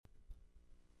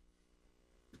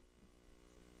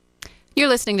You're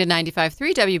listening to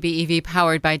 95.3 WBEV,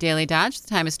 powered by Daily Dodge. The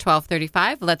time is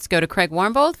 12:35. Let's go to Craig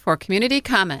Warmbold for Community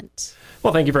Comment.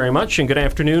 Well, thank you very much, and good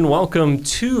afternoon. Welcome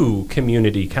to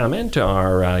Community Comment.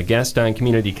 Our guest on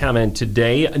Community Comment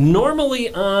today,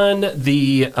 normally on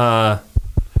the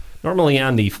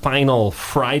final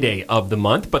Friday of the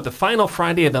month, but the final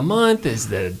Friday of the month is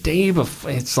the day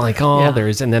before. It's like,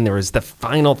 and then there was the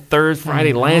final third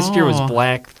Friday. Last year was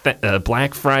Black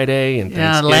Friday and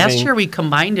Thanksgiving. Last year we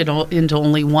combined it into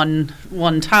only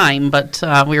one time, but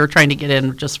we were trying to get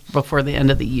in just before the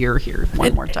end of the year here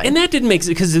one more time. And that didn't make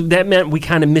sense because that meant we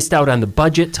kind of missed out on the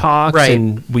budget talks, right.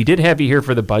 And we did have you here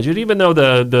for the budget, even though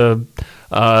the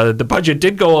budget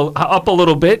did go up a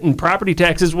little bit and property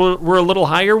taxes were a little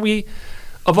higher.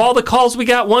 Of all the calls, we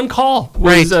got one call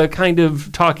was kind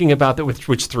of talking about that,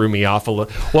 which threw me off a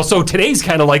little. Well, so today's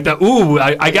kind of like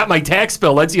I got my tax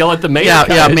bill. Let's yell at the mayor.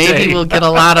 Yeah, maybe we'll get a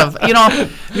lot of,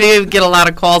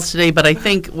 calls today. But I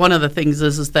think one of the things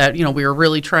is that, we were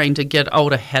really trying to get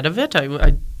out ahead of it.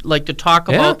 I like to talk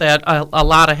about that a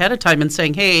lot ahead of time and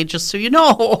saying, hey, just so you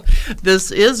know,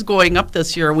 this is going up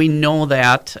this year. We know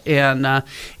that. And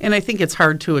I think it's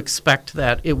hard to expect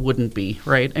that it wouldn't be,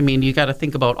 right? I mean, you got to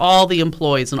think about all the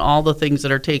employees and all the things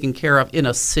that are taken care of in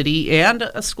a city and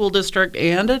a school district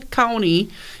and a county,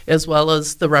 as well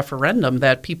as the referendum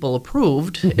that people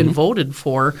approved and voted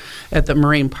for at the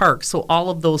Moraine Park. So all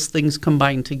of those things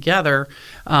combined together,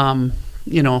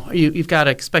 you've got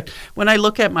to expect. When I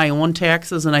look at my own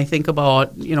taxes and I think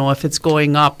about, if it's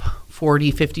going up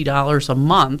 $40, $50 a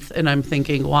month, and I'm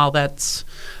thinking, wow, that's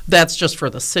just for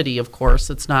the city, of course.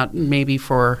 It's not maybe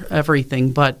for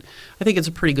everything, but I think it's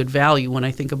a pretty good value when I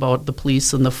think about the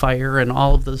police and the fire and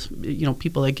all of the,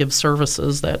 people that give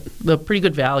services, that the pretty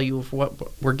good value of what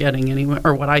we're getting anyway,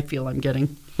 or what I feel I'm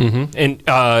getting. Mm-hmm. And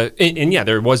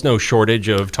there was no shortage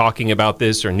of talking about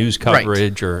this or news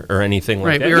coverage or anything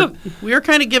like that. We were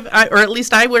kind of or at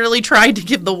least I really tried to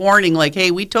give the warning, like, hey,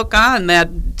 we took on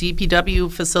that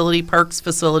DPW facility, Parks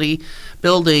facility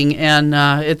building, and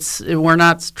we're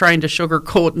not trying to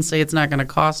sugarcoat and say it's not going to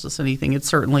cost us anything. It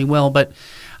certainly will, but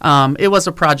it was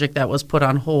a project that was put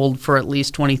on hold for at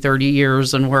least 20, 30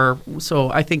 years,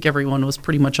 so I think everyone was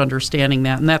pretty much understanding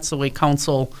that, and that's the way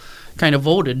council kind of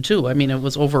voted too. I mean, it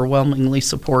was overwhelmingly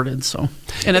supported. So,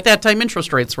 and at that time,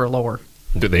 interest rates were lower.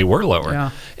 They were lower. Yeah.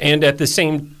 And at the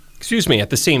same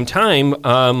time,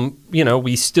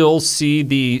 we still see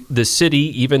the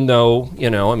city, even though,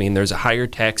 there's a higher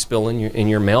tax bill in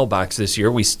your mailbox this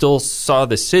year. We still saw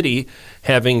the city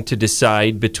having to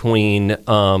decide between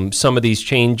some of these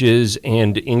changes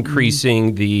and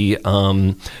increasing the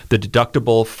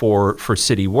deductible for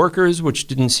city workers, which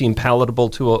didn't seem palatable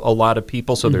to a lot of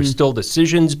people. So there's still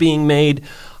decisions being made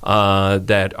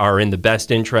that are in the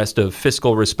best interest of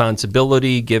fiscal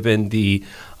responsibility, given the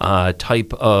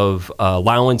type of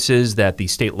allowances that the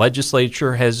state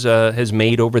legislature has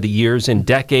made over the years and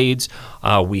decades.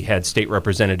 We had State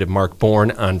Representative Mark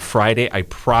Bourne on Friday. I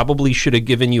probably should have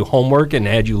given you homework and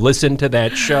had you listen to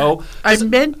that show. I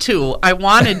meant to. I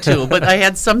wanted to, but I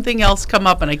had something else come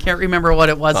up, and I can't remember what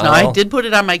it was. Now, I did put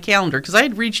it on my calendar because I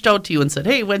had reached out to you and said,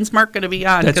 hey, when's Mark going to be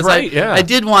on? That's right, I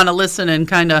did want to listen and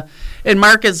and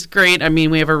Mark is great. I mean,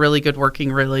 we have a really good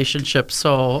working relationship,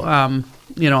 so I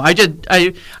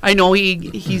know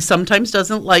he sometimes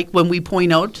doesn't like when we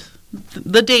point out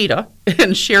the data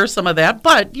and share some of that,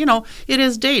 but it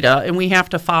is data, and we have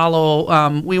to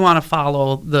follow. We want to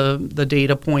follow the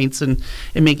data points and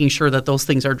making sure that those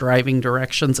things are driving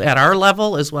directions at our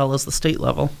level as well as the state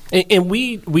level. And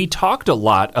we talked a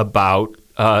lot about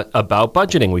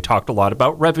budgeting. We talked a lot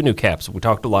about revenue caps. We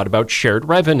talked a lot about shared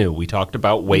revenue. We talked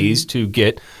about ways to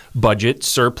get budget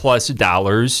surplus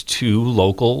dollars to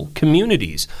local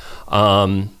communities.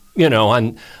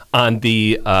 On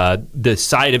the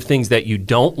side of things that you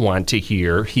don't want to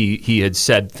hear, he had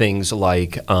said things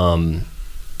like,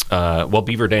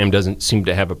 Beaver Dam doesn't seem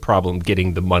to have a problem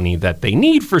getting the money that they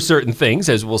need for certain things,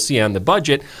 as we'll see on the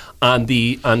budget. On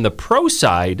the pro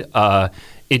side,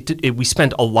 we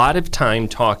spent a lot of time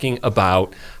talking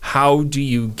about how do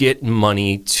you get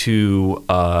money to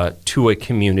a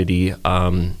community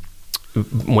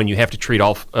when you have to treat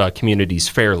all communities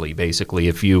fairly. Basically,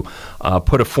 if you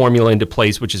put a formula into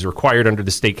place which is required under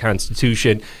the state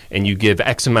constitution and you give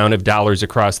X amount of dollars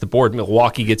across the board,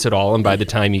 Milwaukee gets it all, and by the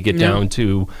time you get down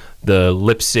to the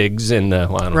Lipsigs and I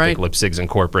don't think Lipsig's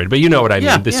incorporated, but you know what I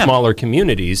mean, the smaller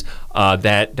communities,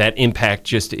 that impact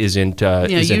just isn't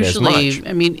usually, as much.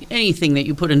 I mean, anything that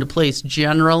you put into place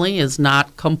generally is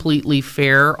not completely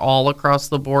fair all across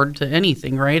the board to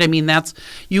anything, right? I mean,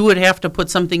 you would have to put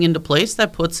something into place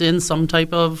that puts in some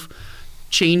type of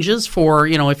changes for,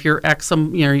 if your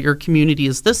your community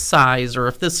is this size or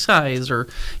if this size or,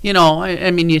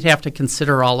 I mean, you'd have to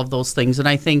consider all of those things. And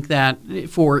I think that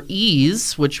for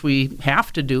ease, which we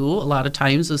have to do a lot of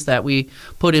times, is that we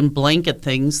put in blanket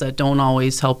things that don't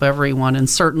always help everyone. And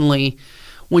certainly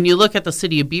when you look at the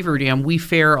city of Beaver Dam, we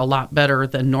fare a lot better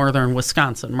than northern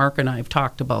Wisconsin. Mark and I have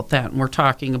talked about that, and we're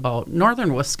talking about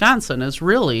northern Wisconsin is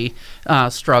really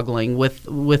struggling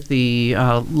with the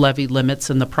levy limits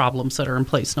and the problems that are in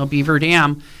place. Now, Beaver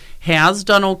Dam has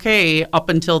done okay up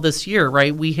until this year,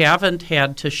 right? We haven't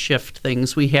had to shift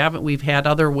things. We've had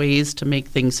other ways to make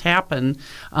things happen.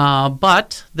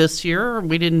 But this year,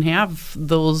 we didn't have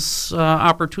those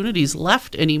opportunities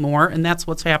left anymore, and that's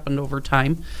what's happened over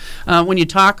time. When you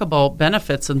talk about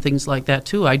benefits and things like that,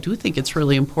 too, I do think it's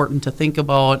really important to think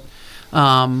about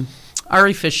our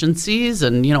efficiencies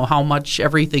and, how much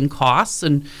everything costs.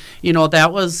 And,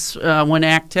 that was when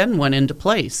Act 10 went into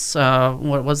place.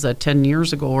 What was that, 10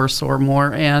 years ago or so or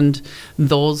more? And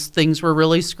those things were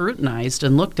really scrutinized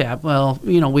and looked at. Well,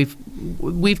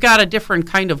 we've got a different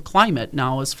kind of climate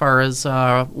now as far as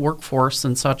workforce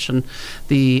and such and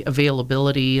the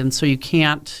availability. And so you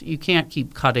can't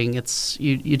keep cutting. It's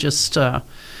you just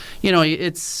you're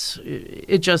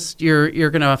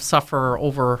going to suffer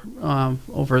over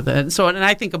the. So, and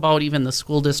I think about even the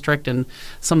school district and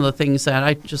some of the things that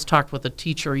I just talked with a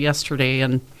teacher yesterday,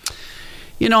 and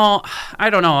I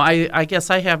don't know. I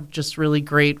guess I have just really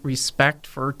great respect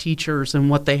for teachers and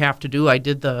what they have to do. I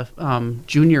did the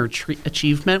junior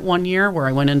achievement one year where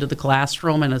I went into the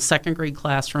classroom in a second grade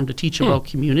classroom to teach about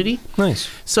community. Nice.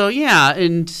 So yeah,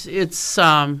 and it's.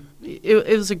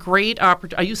 It was a great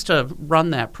opportunity. I used to run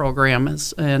that program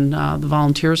and the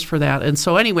volunteers for that. And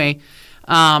so anyway,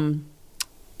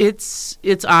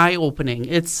 it's eye-opening.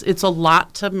 It's a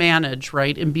lot to manage,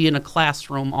 right, and be in a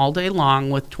classroom all day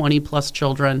long with 20-plus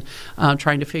children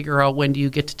trying to figure out when do you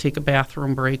get to take a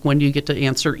bathroom break, when do you get to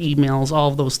answer emails, all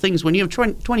of those things when you have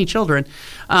 20 children.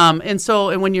 And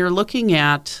when you're looking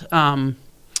at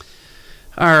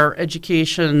our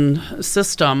education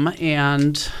system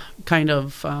and kind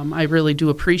of, I really do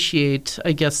appreciate,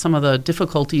 I guess, some of the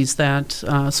difficulties that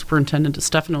Superintendent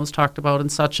DeStefano has talked about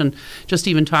and such, and just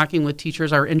even talking with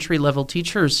teachers, our entry-level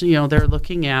teachers, they're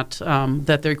looking at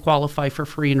that they qualify for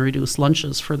free and reduced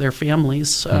lunches for their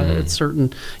families at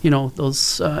certain,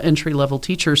 those entry-level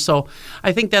teachers. So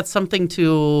I think that's something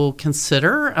to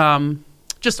consider.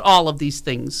 Just all of these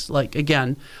things, like,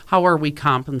 again, how are we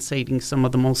compensating some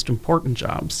of the most important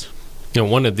jobs?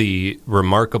 One of the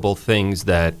remarkable things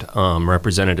that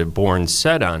Representative Bourne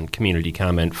said on Community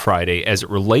Comment Friday as it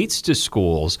relates to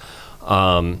schools,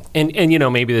 and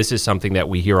maybe this is something that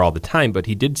we hear all the time, but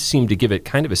he did seem to give it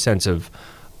kind of a sense of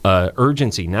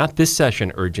urgency, not this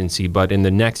session urgency, but in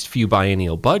the next few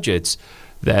biennial budgets,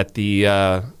 that the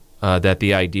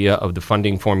idea of the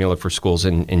funding formula for schools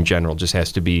in general just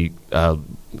has to be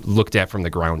looked at from the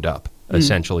ground up,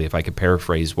 essentially, if I could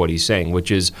paraphrase what he's saying,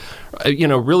 which is,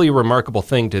 really a remarkable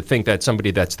thing to think that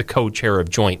somebody that's the co-chair of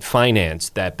joint finance,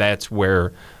 that's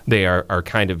where they are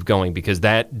kind of going, because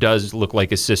that does look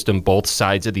like a system both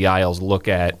sides of the aisles look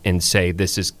at and say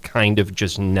this is kind of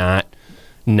just not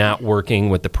working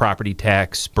with the property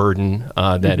tax burden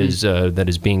that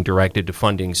is being directed to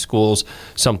funding schools.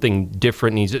 Something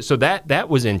different needs. So that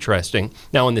was interesting.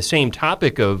 Now, on the same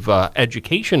topic of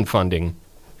education funding,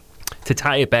 to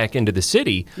tie it back into the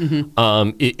city,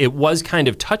 it was kind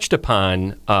of touched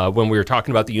upon when we were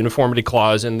talking about the uniformity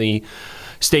clause and the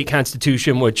state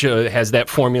constitution, which has that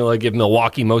formula, give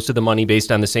Milwaukee most of the money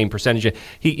based on the same percentage.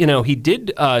 He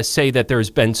did say that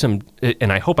there's been some,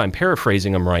 and I hope I'm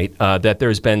paraphrasing him right, that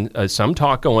there's been some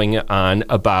talk going on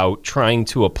about trying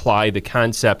to apply the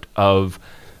concept of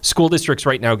school districts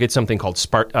right now get something called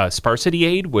sparsity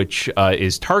aid, which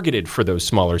is targeted for those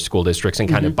smaller school districts and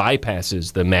kind of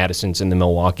bypasses the Madisons and the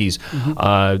Milwaukees.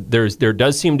 There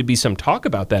does seem to be some talk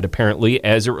about that, apparently,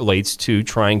 as it relates to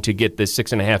trying to get this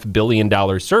 $6.5 billion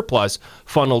surplus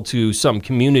funneled to some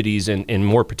communities, and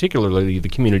more particularly the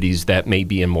communities that may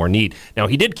be in more need. Now,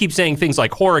 he did keep saying things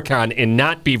like Horicon and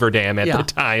not Beaver Dam at the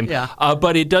time,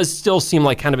 but it does still seem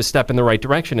like kind of a step in the right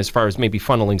direction as far as maybe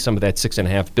funneling some of that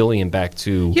 $6.5 billion back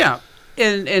to. Yeah,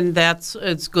 and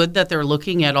it's good that they're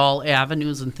looking at all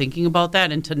avenues and thinking about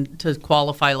that, and to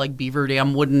qualify like Beaver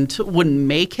Dam wouldn't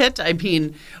make it. I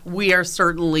mean, we are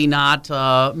certainly not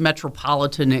a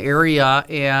metropolitan area,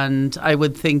 and I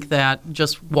would think that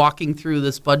just walking through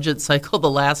this budget cycle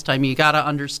the last time, you got to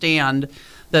understand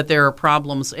that there are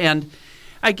problems. And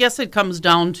I guess it comes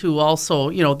down to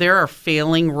also, there are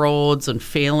failing roads and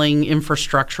failing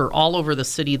infrastructure all over the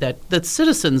city that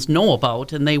citizens know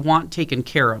about and they want taken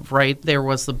care of, right? There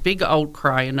was the big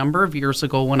outcry a number of years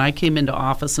ago when I came into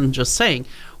office and just saying,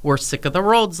 we're sick of the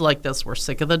roads like this. We're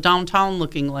sick of the downtown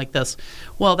looking like this.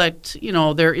 Well,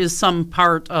 there is some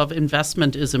part of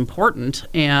investment is important,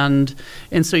 and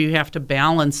so you have to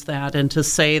balance that. And to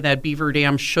say that Beaver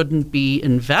Dam shouldn't be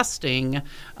investing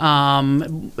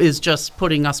is just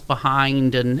putting us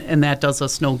behind, and that does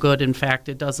us no good. In fact,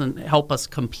 it doesn't help us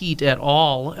compete at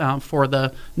all for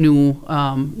the new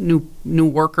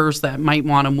workers that might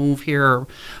want to move here.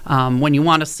 When you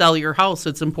want to sell your house,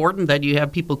 it's important that you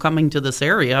have people coming to this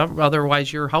area.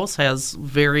 Otherwise, your house has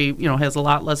has a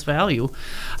lot less value.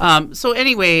 So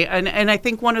anyway, and I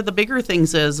think one of the bigger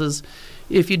things is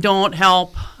if you don't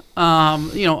help,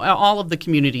 all of the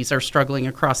communities are struggling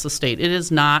across the state. It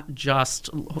is not just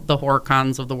the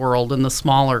Horicons of the world and the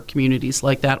smaller communities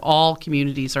like that. All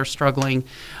communities are struggling.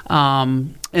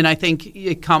 And I think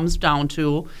it comes down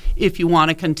to if you want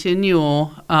to continue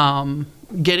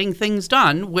getting things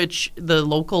done, which the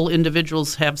local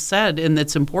individuals have said, and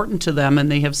it's important to them, and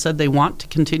they have said they want to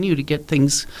continue to get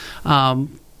things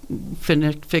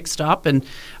fixed up, and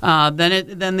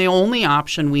then the only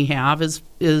option we have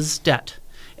is debt.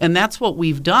 And that's what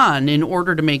we've done in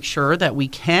order to make sure that we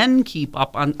can keep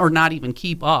up on, or not even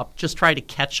keep up, just try to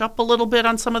catch up a little bit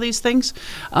on some of these things.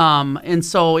 And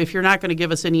so if you're not going to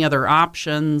give us any other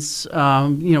options,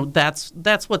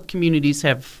 that's what communities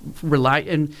have relied,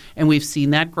 and we've seen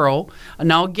that grow.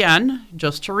 Now, again,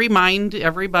 just to remind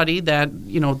everybody that,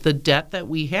 the debt that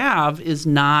we have is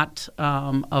not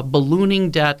a ballooning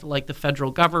debt like the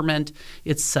federal government.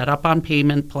 It's set up on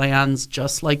payment plans,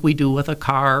 just like we do with a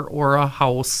car or a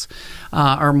house.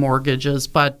 Our mortgages,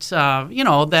 but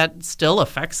that still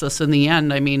affects us in the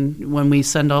end. I mean, when we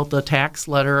send out the tax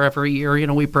letter every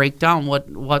year, we break down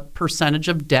what percentage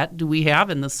of debt do we have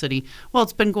in the city. Well,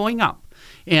 it's been going up.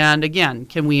 And again,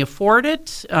 can we afford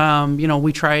it?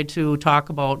 We try to talk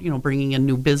about, bringing in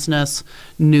new business,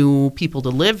 new people to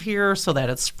live here so that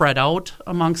it's spread out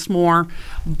amongst more.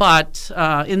 But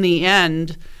in the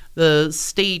end, the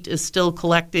state is still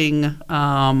collecting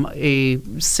a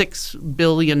 $6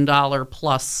 billion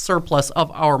plus surplus of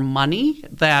our money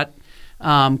that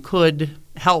could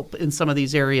help in some of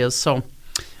these areas. So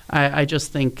I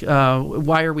just think,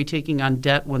 why are we taking on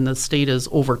debt when the state is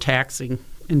overtaxing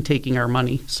and taking our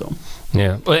money? So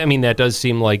yeah, well, I mean, that does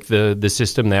seem like the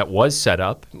system that was set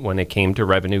up when it came to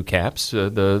revenue caps,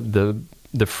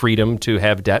 the freedom to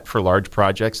have debt for large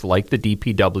projects like the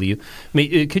DPW. I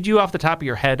mean, could you, off the top of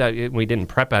your head, we didn't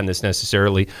prep on this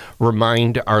necessarily,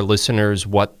 remind our listeners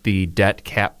what the debt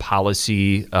cap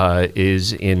policy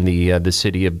is in the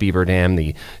city of Beaver Dam?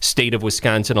 The state of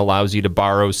Wisconsin allows you to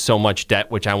borrow so much debt,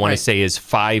 which I want to say is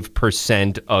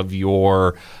 5% of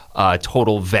your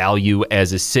total value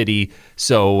as a city.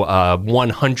 So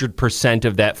 100%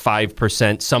 of that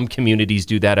 5%. Some communities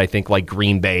do that. I think like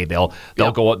Green Bay, they'll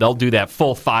do that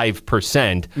full 5%.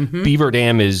 Mm-hmm. Beaver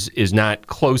Dam is not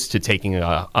close to taking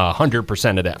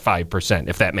 100% of that 5%,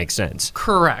 if that makes sense.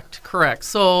 Correct.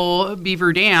 So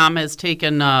Beaver Dam has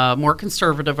taken a more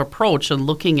conservative approach in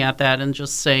looking at that and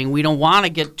just saying we don't want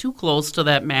to get too close to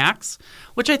that max,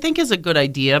 which I think is a good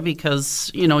idea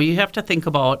because you have to think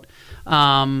about.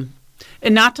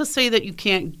 And not to say that you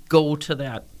can't go to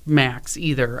that max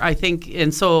either. I think,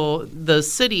 and so the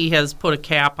city has put a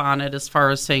cap on it as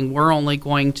far as saying we're only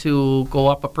going to go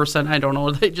up 1%. I don't know.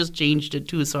 They just changed it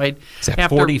too. So I have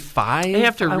 45? I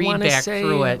have to read back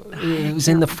through it. It was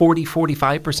in the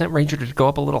 40-45% range, or did it go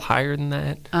up a little higher than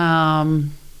that?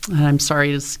 I'm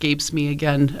sorry, it escapes me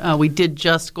again. We did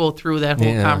just go through that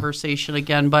whole conversation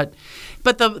again, but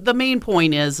the main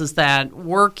point is that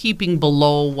we're keeping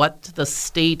below what the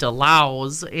state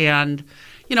allows, and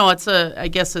I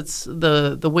guess it's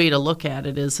the way to look at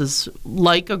it is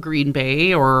like a Green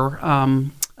Bay or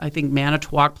I think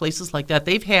Manitowoc, places like that.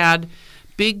 They've had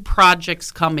big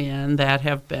projects come in that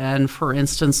have been, for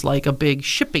instance, like a big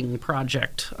shipping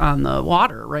project on the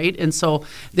water, right? And so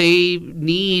they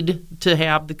need to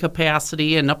have the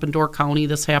capacity, and up in Door County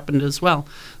this happened as well.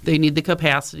 They need the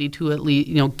capacity to at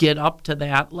least, get up to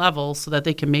that level so that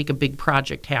they can make a big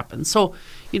project happen. So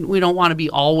we don't want to be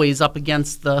always up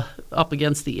against the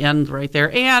end right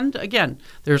there. And again,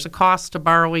 there's a cost to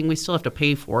borrowing. We still have to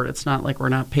pay for it. It's not like we're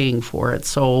not paying for it.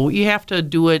 So you have to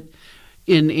do it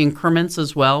in increments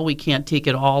as well. We can't take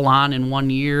it all on in 1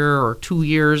 year or 2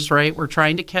 years, right? We're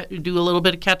trying to do a little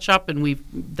bit of catch up, and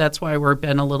that's why we've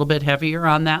been a little bit heavier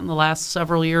on that in the last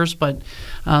several years. But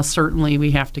certainly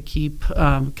we have to keep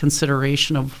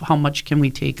consideration of how much can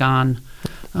we take on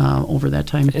over that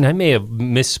time. And I may have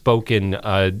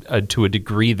misspoken to a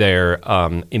degree there.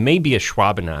 It may be a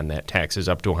Schwabenon that tax is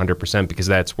up to 100% because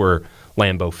that's where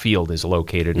Lambeau Field is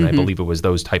located, and I believe it was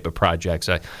those type of projects.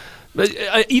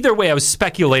 Either way, I was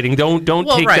speculating. Don't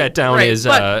take that down as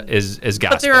gospel.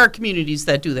 But there are communities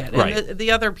that do that. Right. And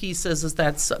the other piece is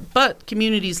that, but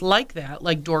communities like that,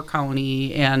 like Door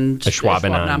County and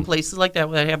Schwabenon, places like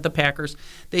that that have the Packers,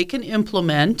 they can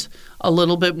implement a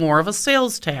little bit more of a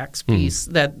sales tax piece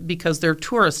because they're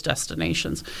tourist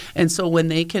destinations. And so when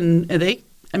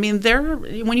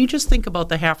when you just think about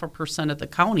the 0.5% of the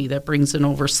county that brings in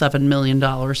over $7 million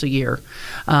a year,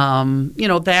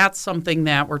 that's something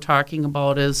that we're talking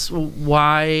about is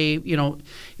why,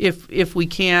 if we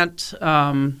can't,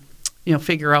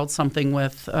 figure out something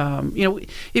with,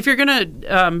 if you're going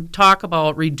to talk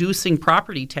about reducing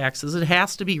property taxes, it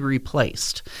has to be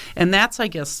replaced. And that's, I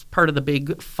guess, part of the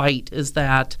big fight is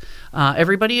that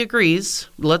everybody agrees,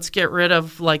 let's get rid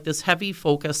of like this heavy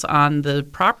focus on the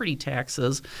property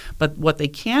taxes, but what they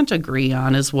can't agree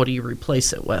on is what do you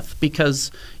replace it with? Because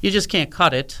you just can't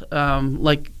cut it.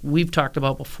 Like we've talked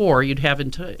about before, you'd have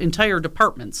entire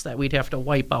departments that we'd have to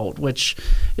wipe out, which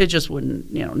it just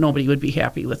wouldn't, nobody would be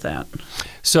happy with that.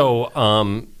 So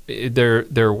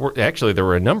there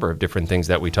were a number of different things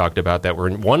that we talked about that were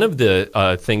one of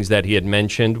the things that he had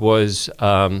mentioned was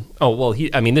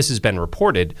this has been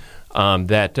reported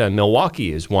that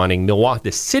Milwaukee is wanting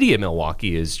the city of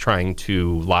Milwaukee is trying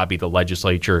to lobby the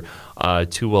legislature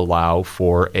to allow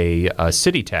for a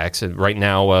city tax. And right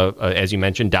now, as you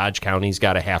mentioned, Dodge County's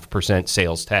got a 0.5%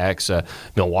 sales tax.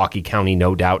 Milwaukee County,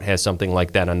 no doubt, has something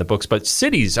like that on the books. But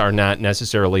cities are not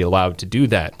necessarily allowed to do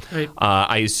that. Right.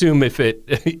 I assume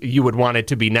you would want it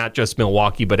to be not just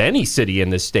Milwaukee, but any city in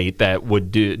the state that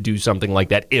would do something like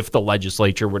that if the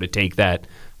legislature were to take that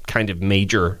kind of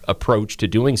major approach to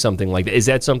doing something like that. Is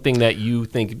that something that you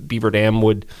think Beaver Dam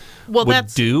would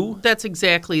do? That's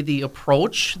exactly the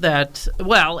approach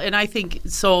and I think,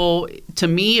 so to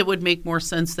me, it would make more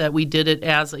sense that we did it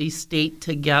as a state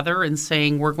together and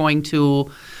saying we're going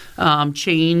to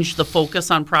change the focus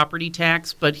on property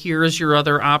tax, but here's your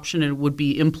other option. It would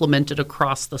be implemented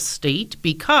across the state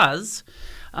because,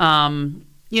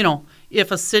 if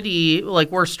a city,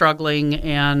 like we're struggling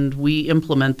and we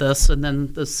implement this and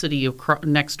then the city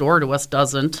next door to us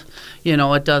doesn't,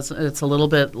 it's a little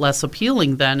bit less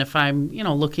appealing than if I'm,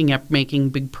 looking at making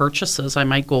big purchases, I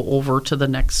might go over to the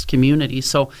next community.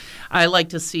 So I like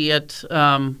to see it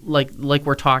like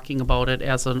we're talking about it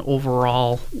as an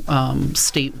overall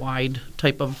statewide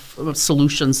type of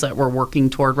solutions that we're working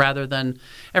toward rather than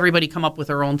everybody come up with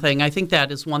their own thing. I think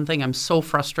that is one thing I'm so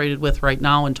frustrated with right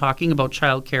now in talking about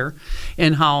childcare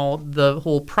and how the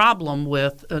whole problem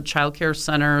with childcare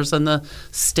centers and the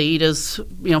state is,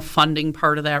 funding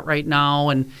part of that right now.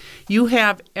 And you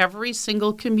have every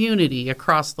single community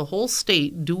across the whole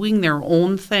state doing their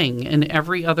own thing and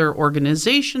every other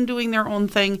organization doing their own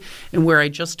thing. And where I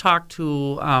just talked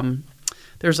to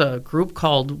there's a group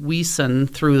called WESN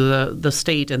through the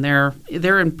state, and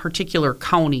they're in particular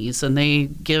counties, and they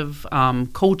give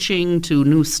coaching to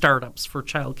new startups for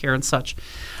childcare and such.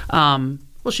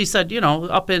 Well, she said,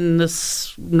 up in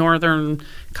this northern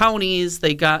counties,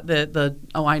 they got it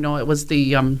was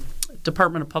the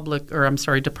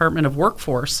Department of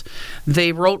Workforce.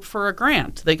 They wrote for a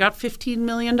grant. They got $15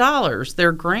 million.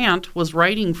 Their grant was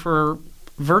writing for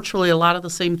virtually a lot of the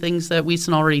same things that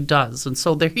WESN already does. And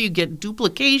so there you get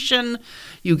duplication,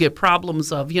 you get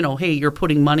problems of, hey, you're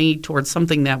putting money towards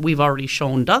something that we've already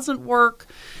shown doesn't work.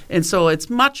 And so it's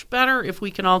much better if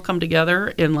we can all come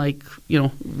together and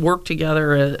work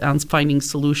together on finding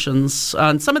solutions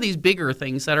on some of these bigger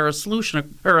things that are a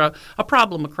solution or a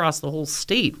problem across the whole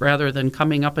state rather than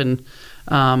coming up and,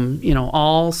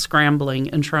 all scrambling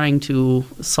and trying to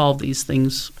solve these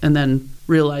things and then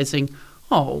realizing,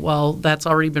 oh, well, that's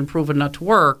already been proven not to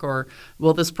work, or,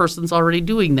 well, this person's already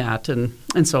doing that. And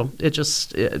so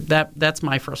that's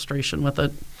my frustration with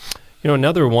it.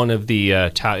 Another one of the,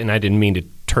 and I didn't mean to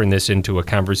turn this into a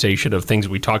conversation of things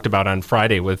we talked about on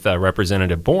Friday with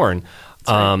Representative Bourne.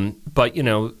 Right. But,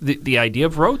 the idea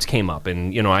of roads came up,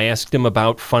 and, I asked him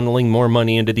about funneling more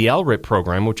money into the LRIP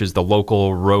program, which is the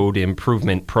local road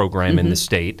improvement program in the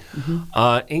state.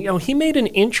 Mm-hmm. And, he made an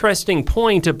interesting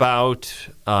point about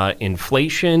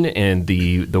inflation and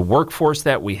the workforce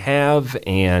that we have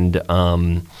and,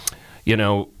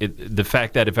 the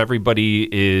fact that if everybody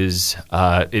is,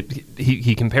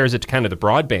 he compares it to kind of the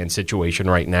broadband situation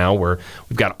right now, where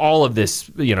we've got all of this,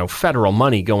 federal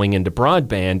money going into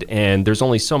broadband, and there's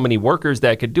only so many workers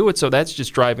that could do it, so that's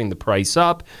just driving the price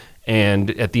up. And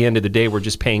at the end of the day, we're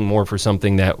just paying more for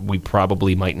something that we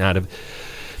probably might not have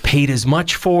paid as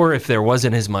much for if there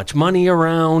wasn't as much money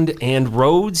around. And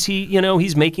roads,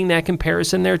 he's making that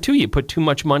comparison there too. You put too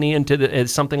much money into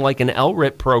something like an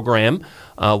LRIP program,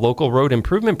 local road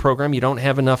improvement program. You don't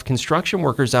have enough construction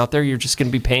workers out there. You're just going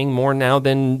to be paying more now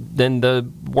than the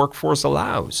workforce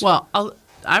allows. Well,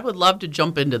 I would love to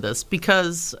jump into this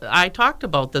because I talked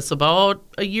about this about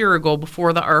a year ago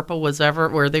before the ARPA was ever,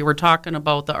 where they were talking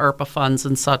about the ARPA funds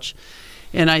and such.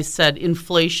 And I said,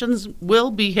 inflation will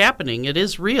be happening. It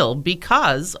is real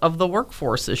because of the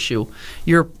workforce issue.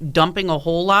 You're dumping a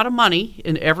whole lot of money,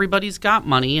 and everybody's got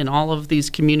money in all of these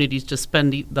communities to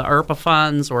spend the ARPA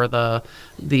funds or the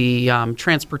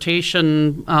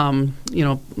transportation,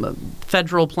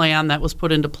 federal plan that was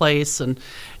put into place, and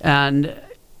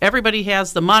everybody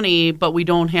has the money, but we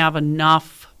don't have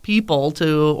enough people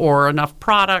or enough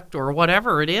product or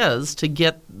whatever it is to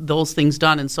get those things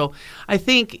done. And so I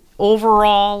think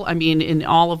overall, in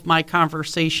all of my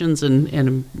conversations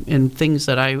and things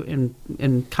that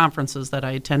in conferences that I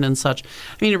attend and such,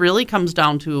 it really comes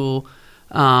down to,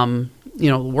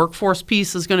 the workforce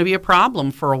piece is going to be a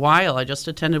problem for a while. I just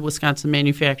attended Wisconsin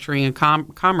Manufacturing and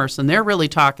Commerce, and they're really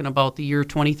talking about the year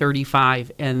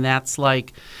 2035, and that's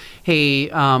like, hey,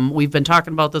 we've been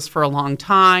talking about this for a long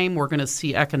time. We're going to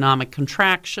see economic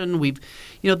contraction.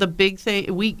 The big thing,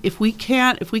 if we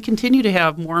continue to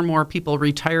have more and more people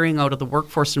retiring out of the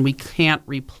workforce and we can't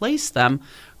replace them,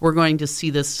 we're going to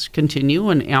see this continue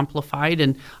and amplified.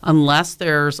 And unless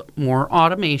there's more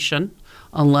automation,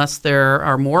 unless there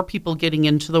are more people getting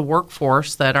into the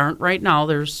workforce that aren't right now,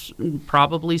 there's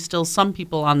probably still some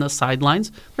people on the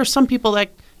sidelines. There's some people that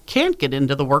can't get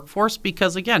into the workforce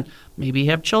because, again, maybe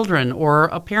have children or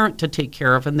a parent to take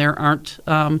care of, and there aren't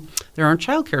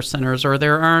child care centers, or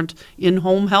there aren't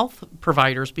in-home health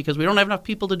providers because we don't have enough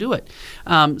people to do it.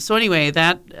 So anyway,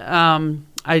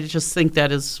 I just think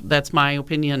that's my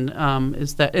opinion,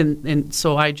 is that, and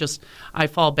so I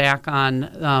fall back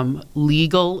on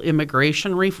legal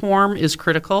immigration reform is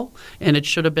critical, and it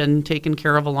should have been taken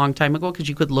care of a long time ago, because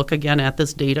you could look again at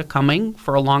this data coming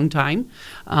for a long time,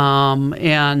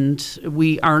 and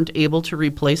we aren't able to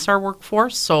replace our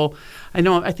workforce. So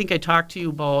I think I talked to you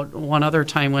about one other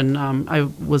time when I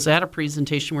was at a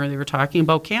presentation where they were talking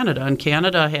about Canada, and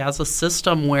Canada has a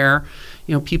system where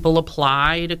people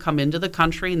apply to come into the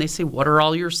country, and they say, what are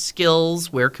all your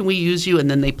skills? Where can we use you? And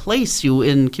then they place you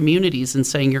in communities and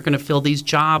saying you're going to fill these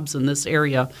jobs in this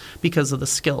area because of the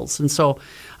skills. And so,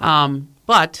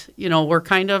 but, we're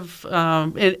kind of,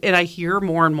 and I hear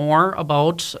more and more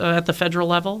about at the federal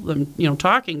level, them,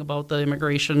 talking about the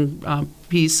immigration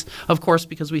piece, of course,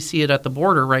 because we see it at the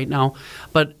border right now.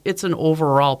 But it's an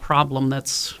overall problem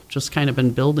that's just kind of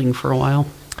been building for a while.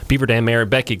 Beaver Dam Mayor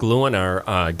Becky Gluin,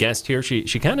 our guest here, she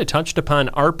kind of touched upon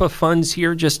ARPA funds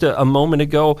here just a moment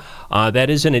ago. That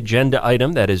is an agenda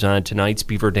item that is on tonight's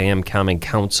Beaver Dam Common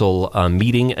Council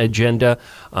meeting agenda.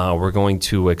 We're going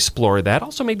to explore that.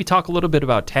 Also, maybe talk a little bit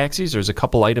about taxis. There's a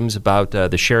couple items about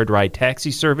the shared ride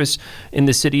taxi service in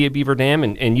the city of Beaver Dam,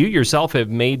 and you yourself have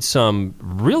made some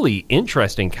really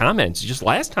interesting comments just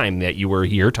last time that you were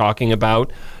here talking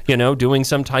about, doing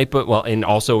some type of, and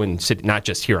also in city, not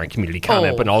just here on Community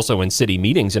Comment, but also in city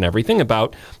meetings and everything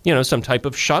about, some type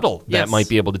of shuttle that might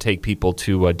be able to take people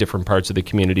to different parts of the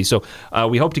community. So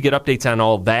we hope to get updates on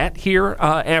all that here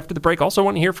after the break. Also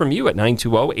want to hear from you at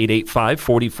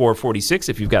 920-885-4446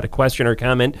 if you've got a question or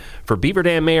comment for Beaver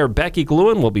Dam Mayor Becky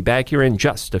Gluin. We'll be back here in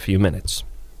just a few minutes.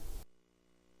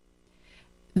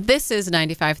 This is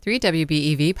 95.3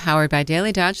 WBEV, powered by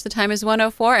Daily Dodge. The time is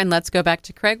 1:04, and let's go back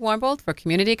to Craig Warmbold for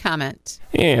Community Comment.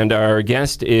 And our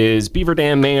guest is Beaver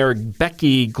Dam Mayor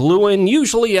Becky Gluin,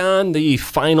 usually on the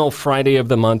final Friday of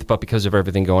the month, but because of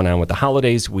everything going on with the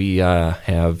holidays, we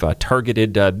have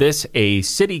targeted this a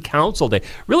city council day.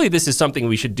 Really, this is something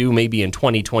we should do maybe in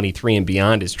 2023 and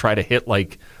beyond, is try to hit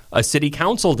like a city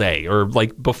council day, or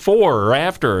like before or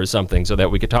after or something, so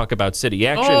that we could talk about city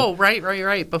action. Oh,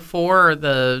 right. Before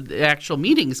the actual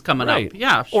meeting's coming up.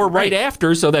 Yeah. Or right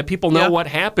after, so that people know what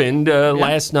happened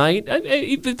last night.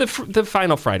 The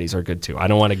final Fridays are good too. I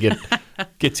don't want to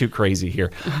get too crazy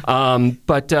here.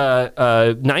 But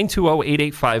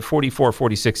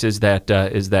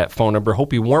 920-885-4446 is that phone number.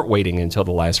 Hope you weren't waiting until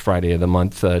the last Friday of the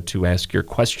month to ask your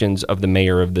questions of the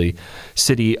mayor of the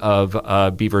city of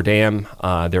Beaver Dam.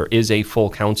 There there is a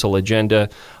full council agenda,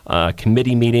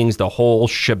 committee meetings, the whole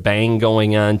shebang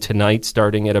going on tonight,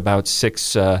 starting at about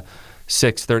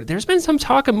 6:30. There's been some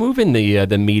talk of moving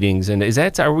the meetings, and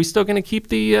are we still going to keep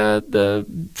the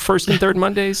first and third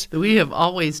Mondays? We have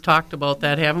always talked about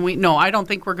that, haven't we? No, I don't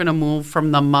think we're going to move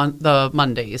from the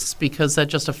Mondays, because that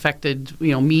just affected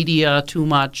media too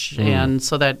much, and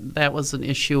so that was an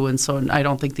issue, and so I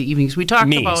don't think the evenings we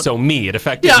talked about. It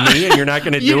affected me, and you're not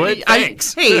going to do it.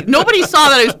 Thanks. Hey, nobody saw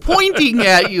that I was pointing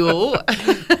at you.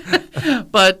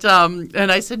 But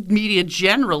and I said media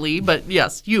generally, but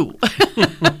yes, you.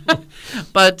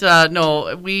 But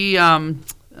no, we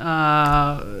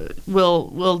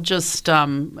we'll just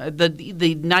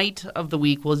the night of the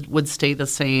week would stay the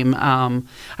same.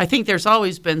 I think there's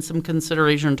always been some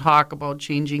consideration and talk about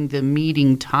changing the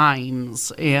meeting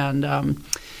times, and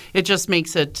it just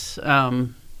makes it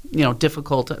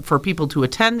difficult for people to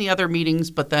attend the other meetings,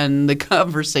 but then the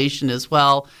conversation as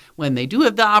well, when they do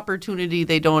have the opportunity,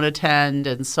 they don't attend,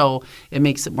 and so it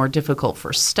makes it more difficult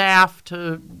for staff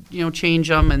to change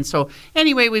them. And so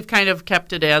anyway, we've kind of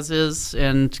kept it as is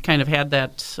and kind of had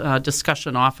that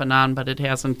discussion off and on, but it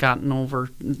hasn't gotten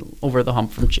over the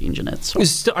hump from changing it.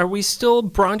 So are we still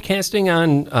broadcasting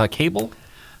on cable?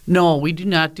 No, we do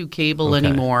not do cable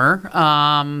anymore.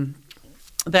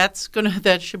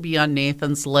 That should be on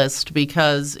Nathan's list,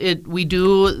 because we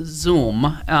do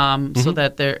Zoom, so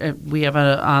that we have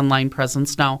an online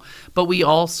presence now. But we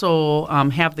also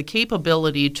have the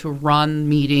capability to run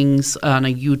meetings on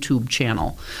a YouTube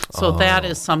channel. So that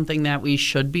is something that we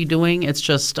should be doing. It's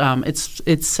just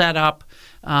it's set up.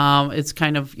 It's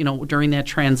kind of, during that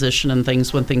transition and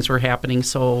things when things were happening,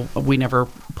 so we never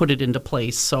put it into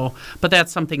place. So, but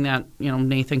that's something that,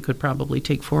 Nathan could probably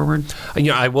take forward.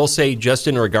 I will say, just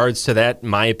in regards to that,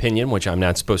 my opinion, which I'm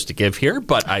not supposed to give here,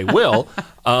 but I will,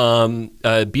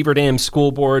 Beaver Dam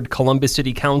School Board, Columbus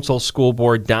City Council School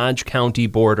Board, Dodge County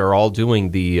Board are all doing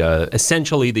the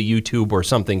essentially the YouTube or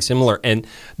something similar. And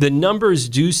the numbers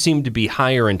do seem to be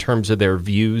higher in terms of their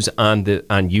views on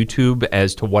YouTube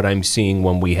as to what I'm seeing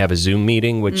when we have a Zoom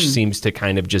meeting, which seems to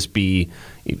kind of just be,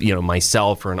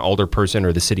 myself or an older person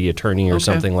or the city attorney or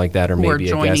something like that, or who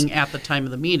maybe are joining at the time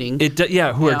of the meeting.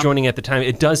 Are joining at the time.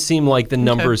 It does seem like the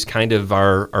numbers kind of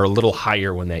are a little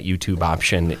higher when that YouTube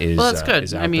option is. Well, that's good.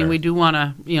 Is out there. We do want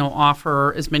to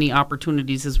offer as many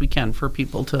opportunities as we can for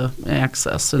people to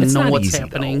access and know what's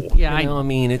happening. Though. Yeah,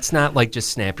 it's not like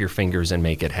just snap your fingers and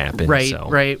make it happen.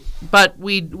 Right. But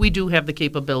we do have the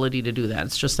capability to do that.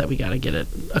 It's just that we got to get it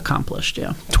accomplished.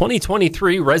 Yeah.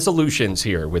 2023 resolutions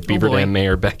here with Beaver Dam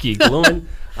Mayor Becky Gluin.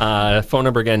 Phone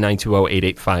number again,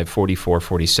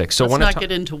 920-885-4446. So let's not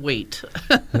get into weight.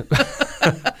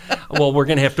 Well, we're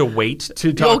going to have to wait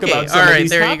to talk about some of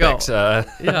these topics.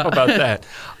 How about that?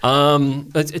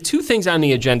 Two things on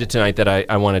the agenda tonight that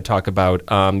I want to talk about.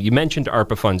 You mentioned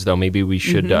ARPA funds, though. Maybe we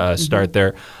should start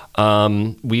there.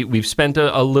 We've spent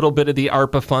a little bit of the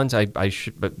ARPA funds. I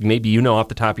should, but maybe off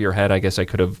the top of your head. I guess I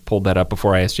could have pulled that up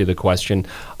before I asked you the question.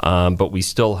 But we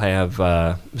still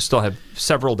have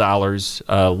several dollars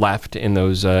left in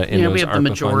those. We have ARPA the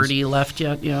majority funds left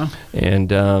yet. Yeah.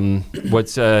 And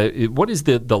what is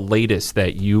the latest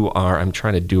that you are? I'm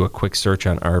trying to do a quick search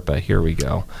on ARPA. Here we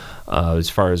go. As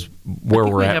far as where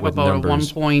we're at with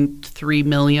numbers, we have about 1.3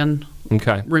 million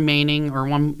remaining, or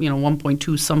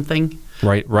 1.2 something.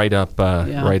 Right up,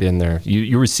 right in there.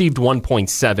 You received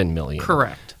 1.7 million.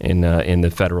 Correct. In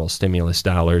the federal stimulus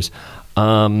dollars.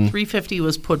 350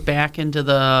 was put back into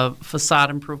the facade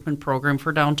improvement program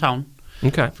for downtown.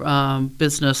 Okay.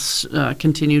 Business,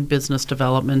 continued business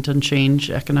development and change,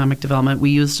 economic development.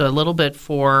 We used a little bit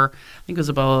for, I think it was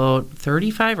about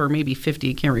 35 or maybe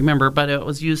 50, I can't remember, but it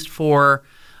was used for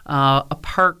a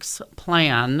parks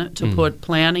plan to put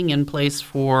planning in place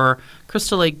for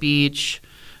Crystal Lake Beach,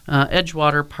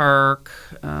 Edgewater Park,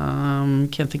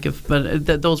 can't think of,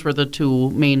 but those were the two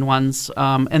main ones.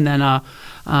 And then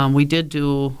we did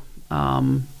do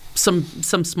some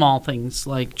small things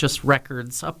like just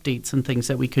records, updates, and things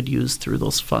that we could use through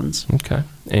those funds. Okay.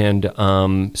 And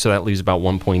so that leaves about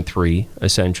 1.3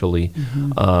 essentially.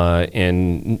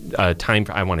 And time,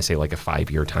 I want to say like a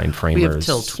 5-year time frame. We have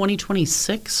till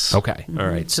 2026. Okay. All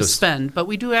right. To spend. But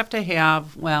we do have to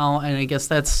have, and I guess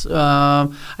that's, I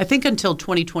think until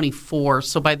 2024.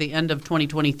 So by the end of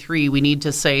 2023, we need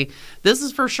to say, this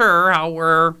is for sure how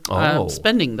we're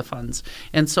spending the funds.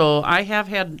 And so I have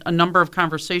had a number of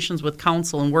conversations with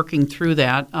council and working through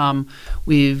that.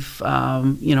 We've,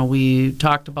 we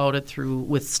talked about it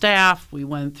with staff. We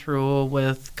went through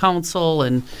with council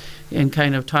and and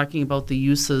kind of talking about the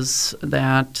uses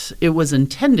that it was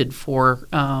intended for,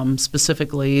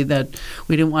 specifically, that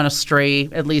we didn't want to stray,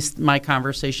 at least my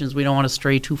conversations, we don't want to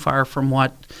stray too far from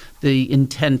what the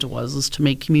intent was, is to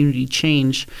make community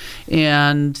change.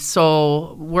 And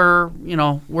so we're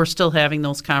still having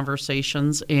those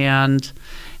conversations, and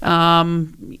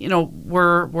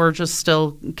we're just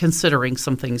still considering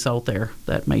some things out there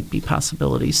that might be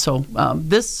possibilities. So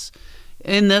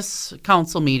in this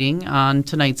council meeting on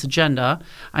tonight's agenda,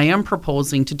 I am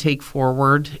proposing to take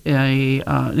forward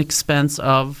an expenditure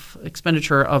of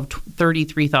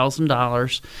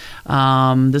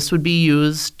 $33,000. This would be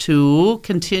used to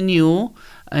continue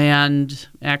and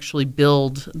actually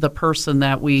build the person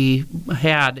that we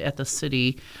had at the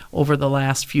city over the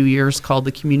last few years, called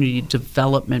the Community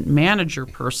Development Manager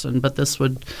person. But this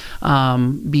would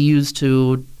be used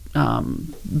to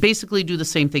basically do the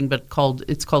same thing, but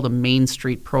it's called a Main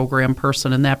Street Program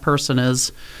person, and that person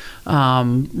is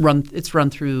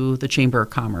run through the Chamber of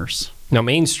Commerce. Now,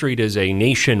 Main Street is a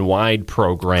nationwide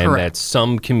program Correct. that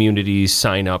some communities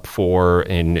sign up for,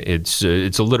 and it's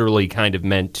literally kind of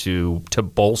meant to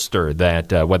bolster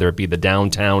that, whether it be the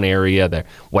downtown area,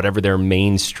 whatever their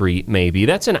Main Street may be.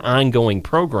 That's an ongoing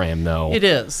program, though. It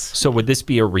is. So would this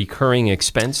be a recurring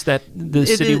expense that the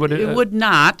city would? It would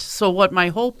not. So what my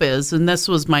hope is, and this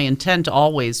was my intent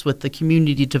always with the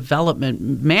Community Development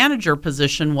Manager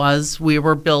position, was we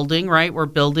were building, right? We're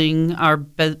building our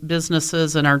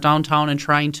businesses in our downtown and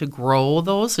trying to grow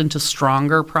those into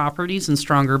stronger properties and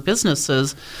stronger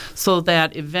businesses, so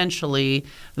that eventually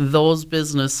those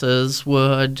businesses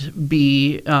would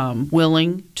be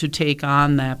willing to take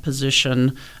on that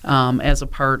position as a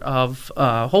part of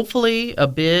hopefully a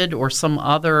bid or some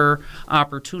other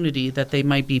opportunity that they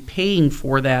might be paying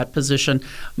for that position.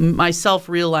 Myself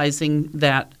realizing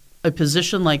that a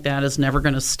position like that is never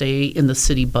going to stay in the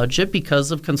city budget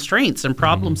because of constraints and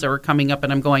problems that are coming up.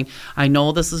 And I'm going, I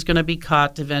know this is going to be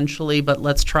cut eventually, but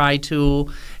let's try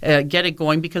to get it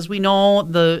going, because we know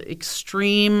the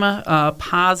extreme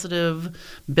positive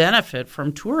benefit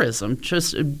from tourism.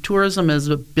 Tourism is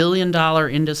a $1 billion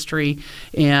industry,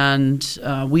 and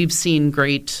we've seen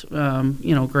great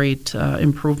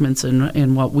improvements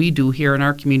in what we do here in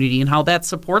our community, and how that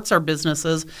supports our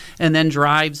businesses and then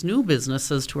drives new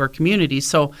businesses to our community.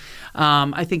 So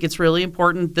I think it's really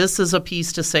important. This is a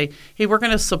piece to say, hey, we're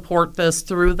going to support this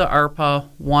through the ARPA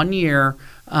 1 year.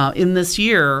 In this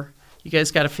year, you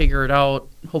guys got to figure it out.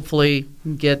 Hopefully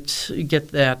get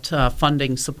that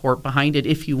funding support behind it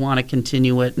if you want to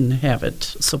continue it and have it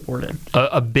supported.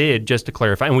 A bid, just to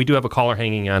clarify, and we do have a caller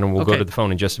hanging on, and we'll go Okay. to the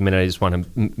phone in just a minute. I just want to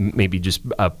maybe just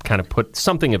kind of put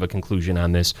something of a conclusion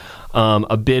on this.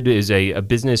 A bid is a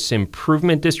business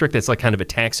improvement district. That's like kind of a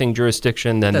taxing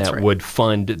jurisdiction. Then That's that right. would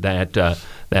fund that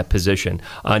position.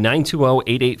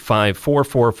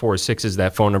 920-885-4446 is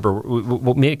that phone number.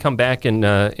 We'll maybe come back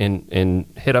and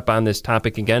hit up on this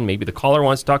topic again. Maybe the caller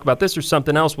wants to talk about this or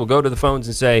something else. We'll go to the phones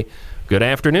and say, good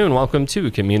afternoon. Welcome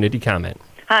to Community Comment.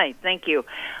 Hi, thank you.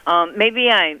 Maybe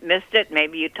I missed it.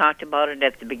 Maybe you talked about it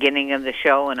at the beginning of the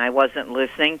show and I wasn't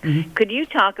listening. Mm-hmm. Could you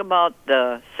talk about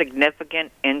the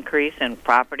significant increase in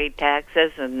property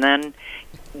taxes and then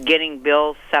getting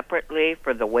bills separately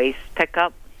for the waste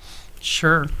pickup?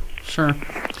 Sure.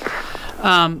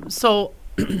 So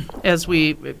as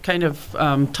we kind of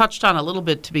touched on a little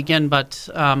bit to begin, but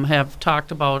have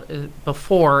talked about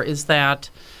before, is that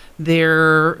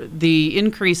the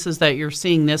increases that you're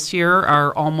seeing this year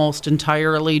are almost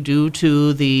entirely due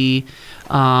to the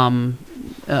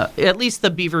at least the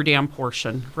Beaver Dam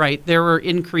portion, right? There were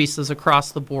increases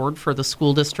across the board for the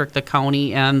school district, the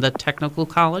county, and the technical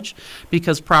college,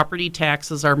 because property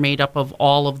taxes are made up of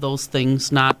all of those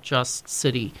things, not just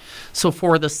city. So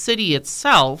for the city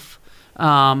itself,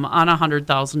 on a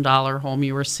 $100,000 home,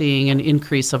 you were seeing an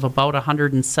increase of about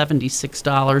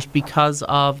 $176 because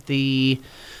of the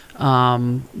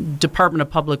Department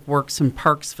of Public Works and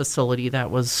Parks facility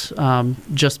that was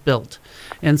just built.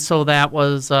 And so that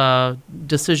was a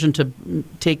decision to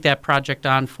take that project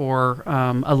on for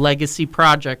a legacy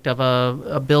project of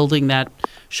a building that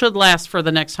should last for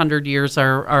the next 100 years.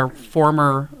 Our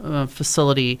former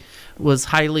facility was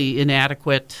highly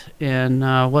inadequate and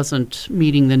wasn't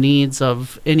meeting the needs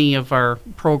of any of our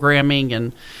programming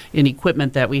and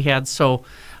equipment that we had. So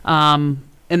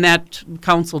and that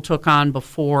council took on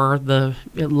before the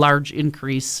large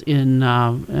increase in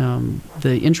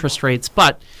the interest rates.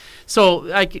 But so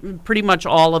pretty much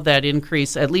all of that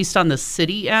increase, at least on the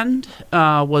city end,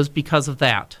 was because of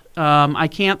that. I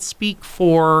can't speak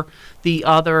for the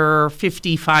other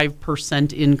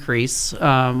 55% increase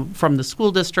from the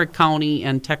school district, county,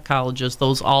 and tech colleges.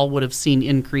 Those all would have seen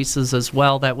increases as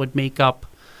well. That would make up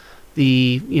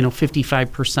the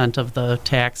 55% of the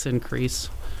tax increase.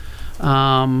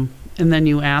 And then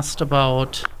you asked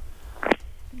about,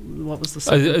 what was the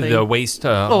second thing? The waste.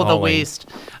 The hauling. waste.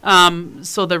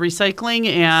 So the recycling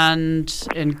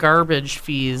and garbage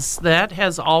fees, that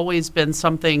has always been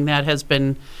something that has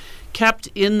been kept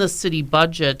in the city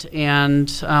budget. And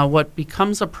what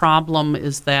becomes a problem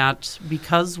is that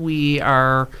because we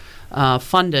are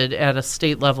funded at a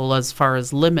state level as far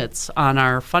as limits on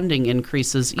our funding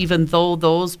increases, even though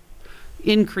those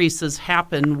increases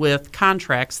happen with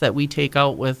contracts that we take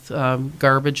out with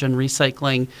garbage and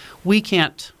recycling, we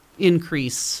can't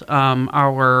increase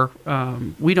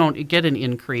we don't get an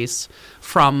increase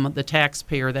from the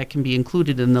taxpayer that can be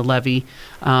included in the levy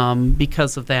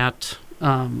because of that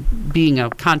being a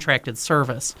contracted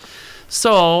service.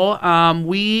 So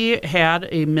we had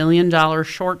 $1 million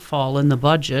shortfall in the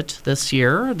budget this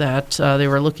year that they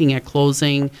were looking at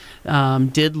closing.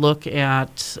 Did look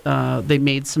at, they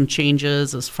made some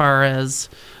changes as far as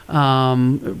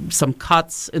some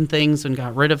cuts and things and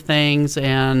got rid of things.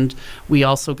 And we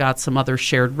also got some other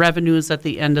shared revenues at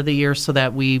the end of the year so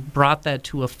that we brought that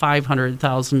to a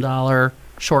 $500,000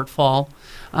 shortfall.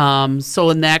 So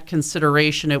in that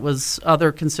consideration, it was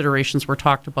other considerations were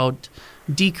talked about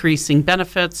decreasing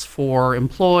benefits for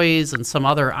employees and some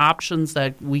other options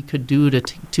that we could do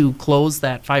to close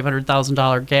that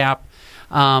 $500,000 gap.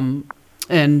 And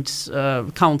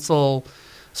council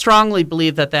strongly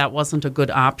believed that wasn't a good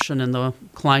option in the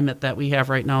climate that we have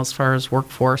right now as far as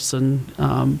workforce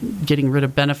and getting rid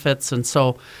of benefits. And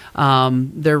so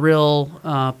their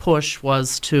real push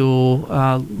was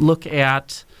to look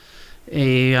at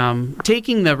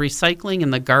taking the recycling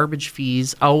and the garbage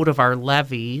fees out of our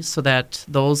levy so that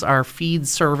those are feed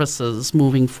services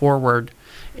moving forward,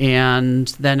 and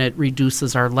then it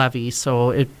reduces our levy. So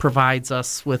it provides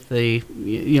us with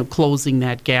closing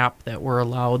that gap that we're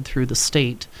allowed through the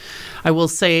state. I will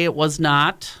say it was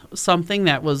not something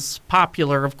that was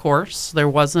popular, of course. There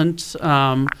wasn't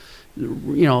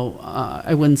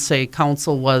I wouldn't say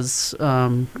council was,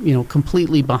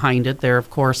 completely behind it there. Of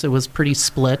course, it was pretty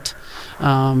split,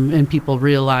 and people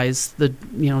realized the,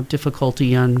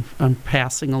 difficulty on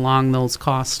passing along those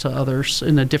costs to others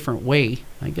in a different way,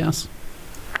 I guess.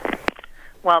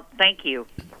 Well, thank you.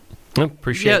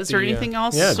 Appreciate it. Is there anything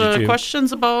else, did you-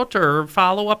 questions about or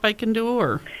follow-up I can do?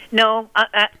 Or No,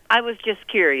 I was just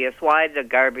curious why the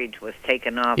garbage was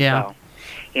taken off,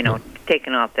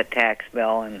 taken off the tax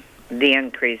bill and the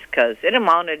increase, because it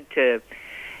amounted to,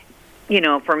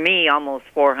 for me, almost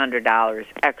 $400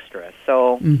 extra,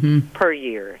 so per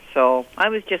year. So I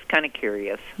was just kind of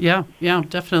curious. Yeah,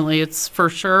 definitely. It's for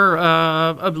sure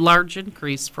a large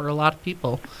increase for a lot of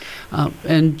people.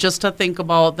 And just to think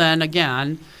about then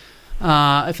again,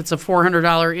 if it's a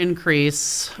 $400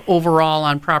 increase overall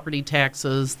on property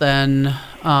taxes, then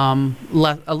a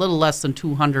little less than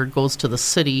 $200 goes to the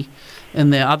city,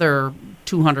 and the other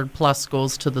 $200 plus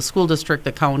goes to the school district,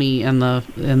 the county, and the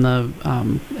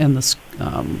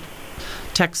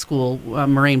tech school,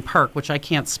 Moraine Park, which I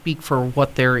can't speak for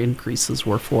what their increases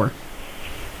were for.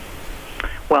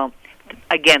 Well,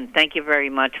 again, thank you very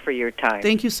much for your time.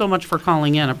 Thank you so much for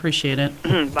calling in. Appreciate it.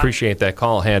 Appreciate that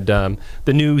call. Had the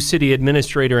new city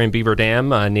administrator in Beaver Dam,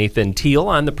 Nathan Teal,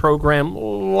 on the program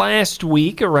last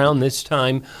week around this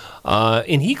time,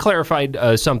 and he clarified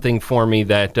something for me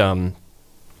that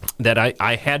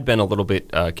I had been a little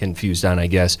bit confused on, I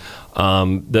guess.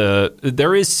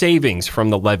 There is savings from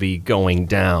the levy going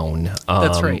down.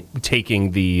 That's right.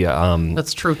 Taking the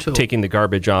that's true too. Taking the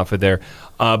garbage off of there,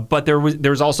 but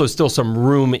there's also still some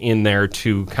room in there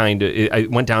to kind of.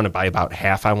 It went down by about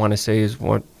half. I want to say is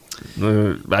what.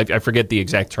 I forget the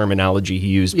exact terminology he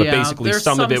used, but basically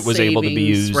some of it was able to be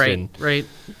used, right.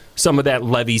 Some of that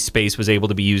levy space was able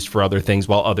to be used for other things,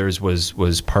 while others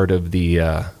was part of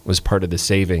the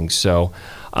savings. So,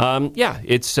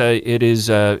 it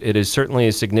is certainly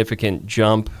a significant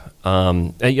jump.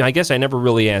 I guess I never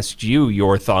really asked you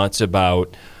your thoughts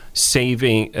about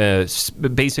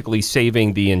basically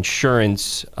saving the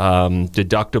insurance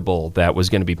deductible that was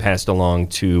going to be passed along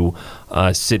to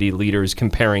city leaders,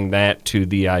 comparing that to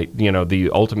the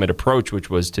ultimate approach, which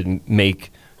was to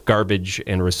make garbage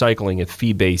and recycling a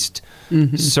fee-based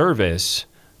service.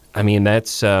 I mean,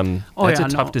 that's a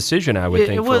tough decision, I would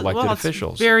think, for elected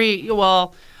officials. Very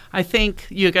well. I think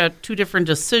you got two different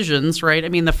decisions, right? I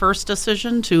mean, the first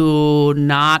decision to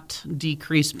not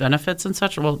decrease benefits and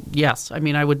such, well, yes. I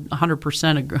mean, I would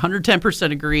 100%,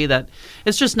 110% agree that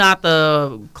it's just not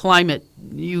the climate.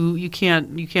 You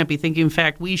can't be thinking. In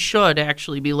fact, we should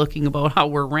actually be looking about how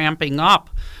we're ramping up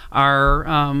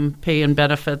our pay and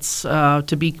benefits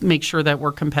to make sure that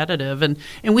we're competitive. And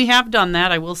we have done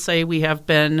that. I will say we have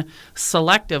been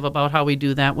selective about how we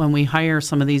do that when we hire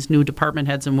some of these new department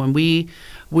heads, and when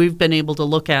we've been able to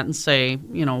look at and say,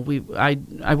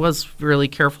 I was really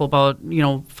careful about,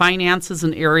 finance is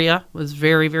an area was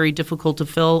very, very difficult to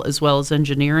fill, as well as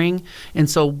engineering. And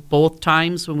so both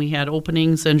times when we had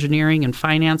openings, engineering and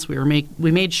finance,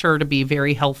 we made sure to be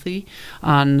very healthy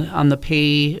on the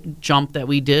pay jump that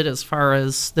we did as far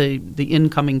as the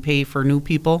incoming pay for new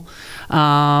people.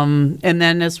 And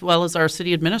then as well as our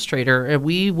city administrator,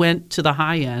 we went to the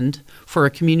high end for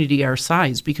a community our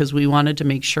size because we wanted to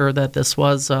make sure that this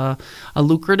was a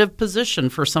lucrative position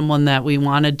for someone that we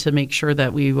wanted to make sure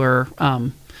that we were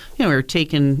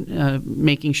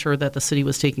making sure that the city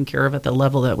was taken care of at the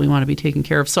level that we want to be taken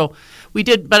care of. So we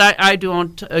did, but I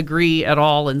don't agree at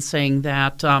all in saying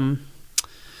that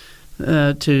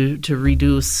to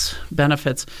reduce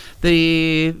benefits.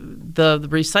 The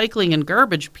recycling and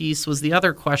garbage piece was the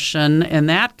other question, and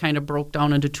that kind of broke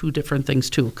down into two different things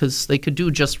too, because they could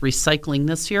do just recycling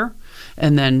this year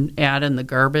and then add in the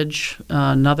garbage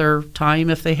another time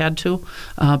if they had to,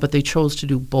 but they chose to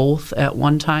do both at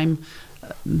one time.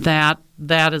 That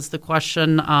is the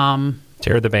question.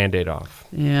 Tear the Band-Aid off.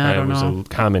 Yeah, I don't know. It was a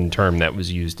common term that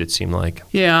was used, it seemed like.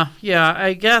 Yeah,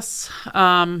 I guess.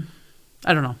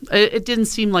 I don't know. It didn't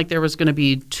seem like there was going to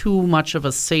be too much of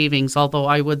a savings, although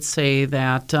I would say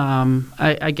that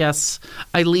I guess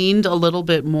I leaned a little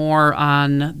bit more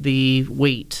on the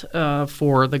weight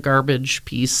for the garbage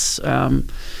piece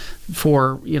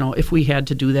for, if we had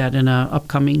to do that in an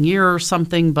upcoming year or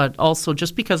something, but also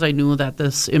just because I knew that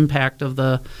this impact of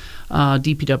the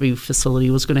DPW facility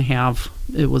was going to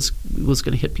was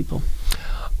going to hit people.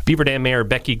 Beaver Dam Mayor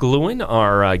Becky Gluin,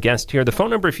 our guest here. The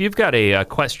phone number, if you've got a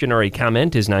question or a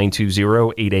comment, is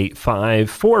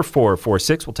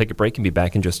 920-885-4446. We'll take a break and be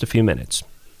back in just a few minutes.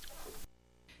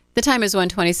 The time is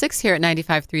 1:26 here at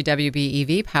 95.3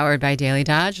 WBEV, powered by Daily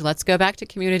Dodge. Let's go back to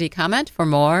community comment for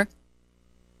more.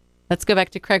 Let's go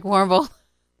back to Craig Warble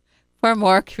for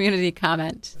more community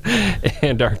comment.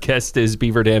 And our guest is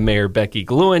Beaver Dam Mayor Becky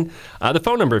Gluin. The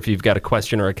phone number, if you've got a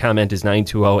question or a comment, is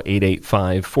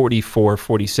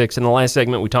 920-885-4446. In the last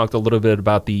segment, we talked a little bit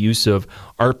about the use of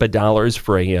ARPA dollars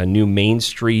for a new Main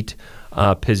Street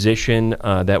position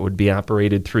that would be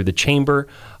operated through the chamber.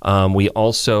 We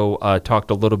also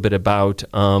talked a little bit about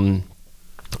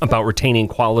retaining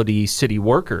quality city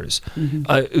workers.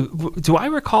 Mm-hmm. Do I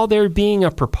recall there being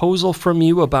a proposal from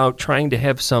you about trying to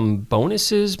have some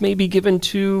bonuses maybe given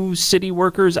to city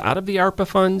workers out of the ARPA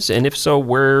funds? And if so,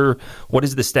 what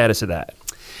is the status of that?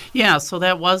 Yeah, so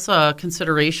that was a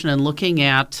consideration in looking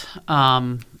at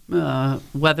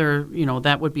whether,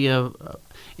 that would be a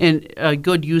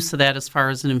good use of that as far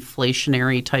as an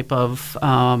inflationary type of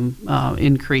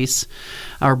increase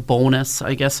or bonus.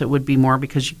 I guess it would be more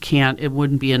because it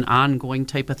wouldn't be an ongoing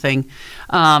type of thing.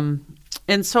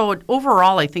 And so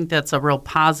overall, I think that's a real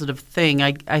positive thing.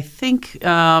 I think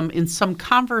in some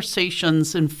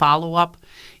conversations and follow-up,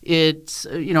 it's,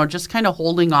 just kind of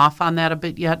holding off on that a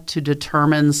bit yet to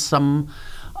determine some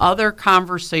other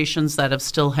conversations that have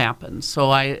still happened.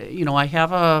 So I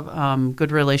have a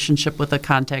good relationship with a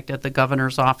contact at the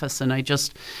governor's office, and I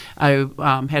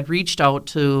had reached out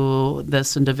to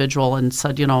this individual and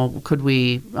said, could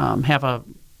we have a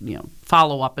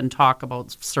follow up and talk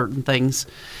about certain things,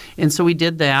 and so we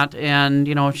did that. And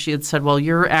she had said, well,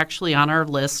 you're actually on our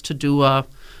list to do a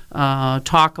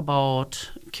talk about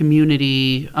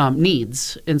community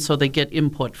needs, and so they get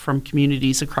input from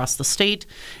communities across the state,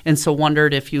 and so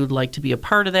wondered if you'd like to be a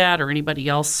part of that or anybody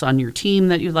else on your team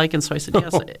that you'd like. And so I said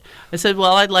yes. I said,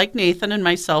 well, I'd like Nathan and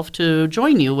myself to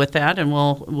join you with that, and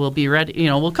we'll be ready.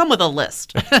 We'll come with a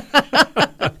list.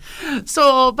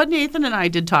 But Nathan and I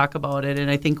did talk about it, and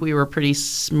I think we were pretty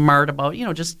smart about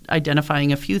just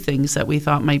identifying a few things that we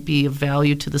thought might be of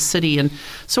value to the city. And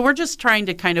so we're just trying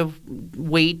to kind of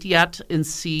wait yet and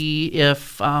see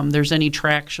if there's any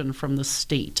traction from the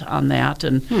state on that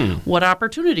and what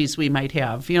opportunities we might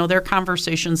have. There are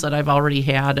conversations that I've already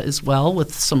had as well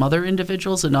with some other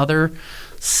individuals in other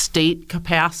state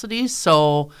capacities.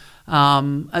 So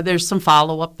there's some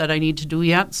follow-up that I need to do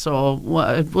yet. So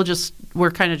we'll just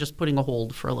we're kind of just putting a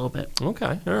hold for a little bit.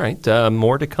 Okay. All right.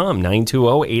 More to come.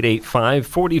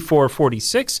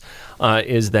 920-885-4446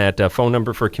 is that phone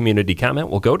number for community comment.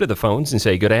 We'll go to the phones and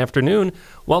say good afternoon.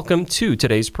 Welcome to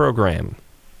today's program.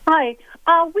 Hi.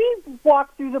 We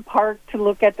walked through the park to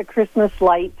look at the Christmas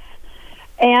lights,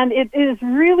 and it is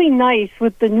really nice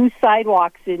with the new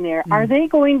sidewalks in there. Are they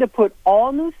going to put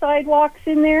all new sidewalks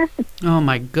in there? Oh,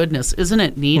 my goodness. Isn't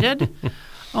it needed?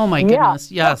 Oh, my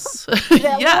goodness. Yes.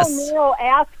 That yes. little narrow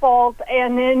asphalt,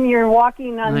 and then you're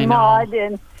walking on mud.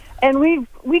 And we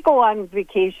go on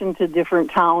vacation to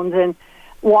different towns and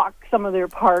walk some of their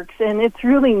parks, and it's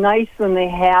really nice when they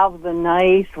have the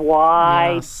nice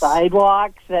wide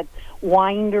sidewalks that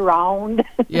wind around.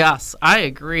 Yes, I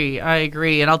agree.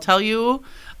 And I'll tell you,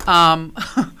 I'm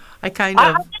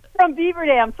from Beaver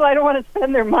Dam, so I don't want to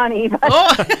spend their money. But.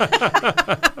 Oh.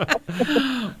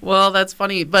 Well, that's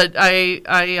funny. But I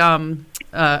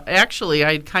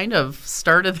kind of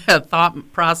started that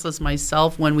thought process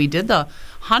myself when we did the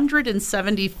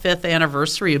 175th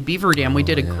anniversary of Beaver Dam. We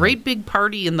did a great big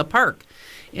party in the park,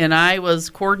 and I was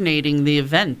coordinating the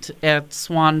event at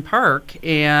Swan Park,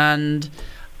 and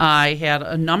I had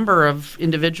a number of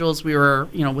individuals. We were,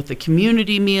 with the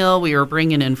community meal, we were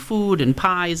bringing in food and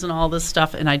pies and all this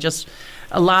stuff. And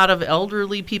a lot of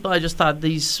elderly people, I just thought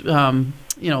these,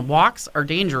 walks are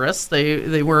dangerous.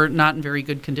 They were not in very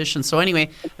good condition. So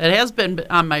anyway, that has been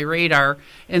on my radar.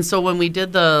 And so when we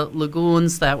did the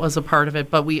lagoons, that was a part of it.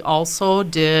 But we also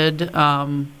did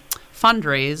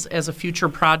fundraise as a future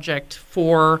project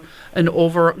for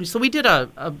so we did a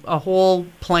whole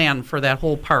plan for that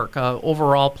whole park,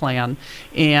 overall plan,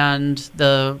 and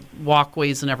the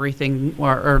walkways and everything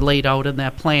are laid out in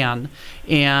that plan,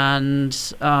 and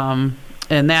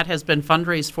that has been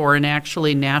fundraised for, and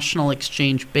actually National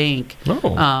Exchange Bank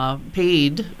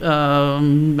paid,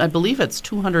 I believe it's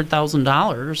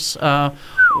 $200,000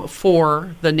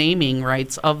 for the naming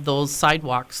rights of those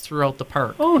sidewalks throughout the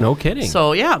park. Oh, no kidding.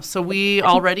 So, so we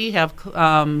already have,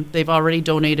 they've already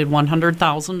donated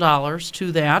 $100,000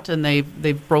 to that, and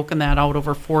they've broken that out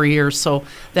over 4 years. So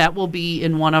that will be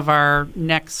in one of our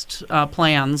next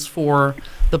plans for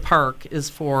the park, is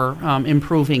for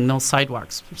improving those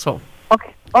sidewalks. So.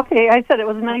 Okay. I said it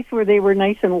was nice where they were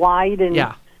nice and wide, and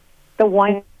the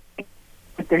wind,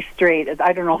 they're straight.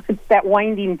 I don't know. It's that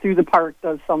winding through the park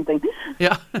does something.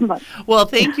 Yeah. Well,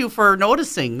 thank you for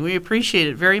noticing. We appreciate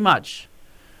it very much.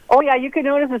 Oh, yeah, you could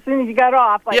notice as soon as you got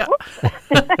off. Like,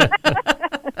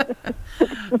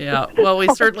 Yeah. Well,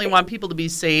 we certainly want people to be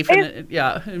safe,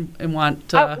 and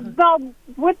want. Well,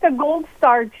 with the Gold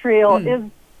Star Trail,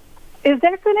 is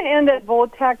that going to end at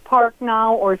Votek Park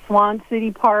now or Swan City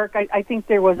Park? I think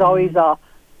there was always a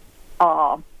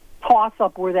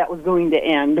toss-up where that was going to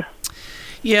end.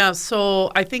 Yeah,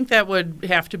 so I think that would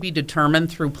have to be determined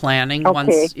through planning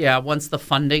once the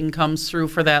funding comes through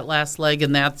for that last leg,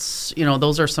 and that's,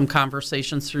 those are some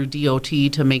conversations through DOT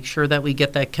to make sure that we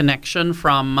get that connection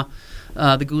from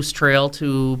the Goose Trail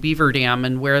to Beaver Dam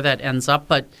and where that ends up.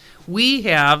 But we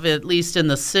have, at least in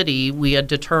the city, we had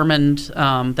determined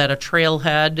that a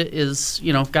trailhead is,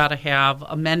 got to have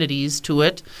amenities to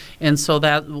it. And so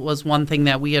that was one thing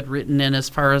that we had written in as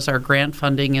far as our grant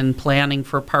funding and planning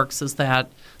for parks, is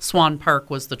that Swan Park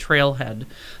was the trailhead.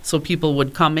 So people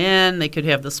would come in, they could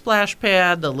have the splash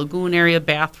pad, the lagoon area,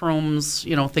 bathrooms,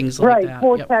 things like that.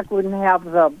 Right, Votek wouldn't have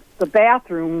the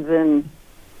bathrooms and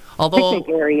picnic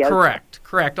areas.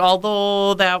 Correct.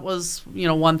 Although that was,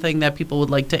 one thing that people would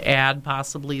like to add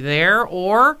possibly there,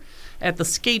 or at the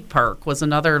skate park was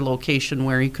another location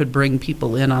where you could bring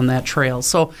people in on that trail.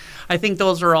 So I think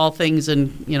those are all things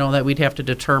that we'd have to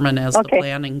determine as the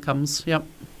planning comes. Yep.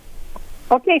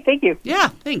 Okay, thank you. Yeah,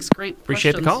 thanks. Great.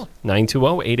 Appreciate the call.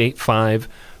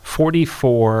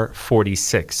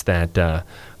 920-885-4446.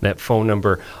 That phone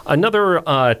number. Another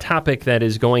topic that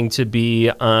is going to be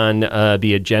on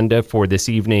the agenda for this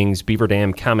evening's Beaver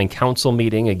Dam Common Council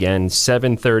meeting, again,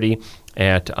 7:30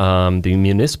 at the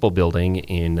Municipal Building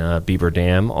in Beaver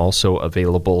Dam, also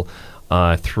available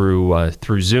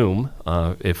through Zoom.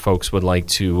 If folks would like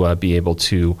to be able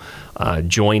to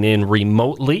join in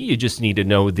remotely, you just need to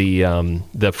know the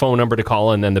phone number to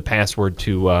call and then the password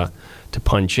to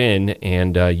punch in,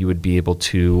 and you would be able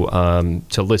to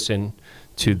listen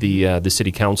to the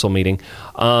city council meeting.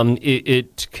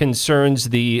 It concerns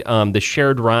the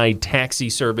shared ride taxi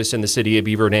service in the city of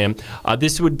Beaver Dam.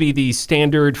 This would be the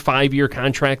standard 5-year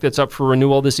contract that's up for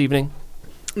renewal this evening?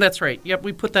 That's right. Yep,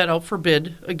 we put that out for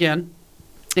bid again.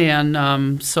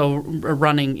 And so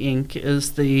Running Inc.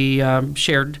 is the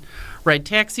shared ride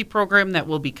taxi program that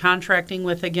we'll be contracting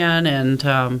with again. And,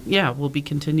 we'll be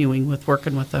continuing with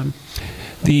working with them.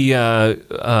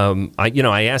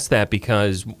 I asked that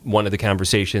because one of the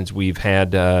conversations we've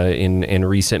had in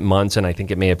recent months, and I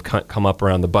think it may have come up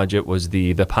around the budget, was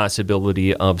the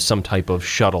possibility of some type of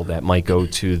shuttle that might go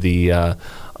to the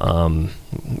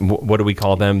what do we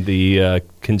call them? The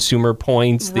consumer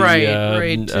points,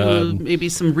 right. To maybe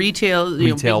some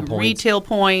retail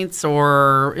points,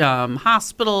 or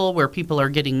hospital where people are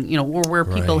getting, or where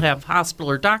people have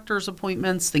hospital or doctor's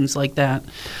appointments, things like that.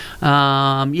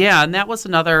 And that was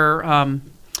another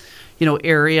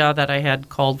area that I had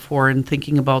called for in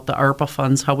thinking about the ARPA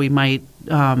funds, how we might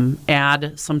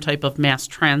add some type of mass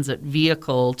transit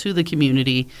vehicle to the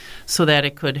community so that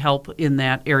it could help in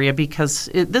that area, because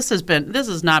this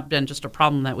has not been just a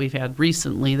problem that we've had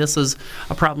recently. This is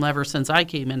a problem ever since I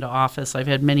came into office. I've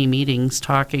had many meetings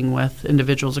talking with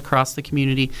individuals across the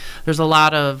community. There's a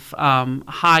lot of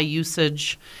high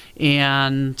usage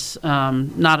and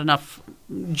not enough.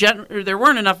 There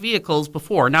weren't enough vehicles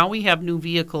before. Now we have new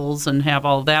vehicles and have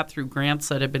all that through grants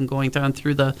that have been going on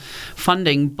through the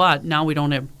funding, but now we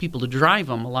don't have people to drive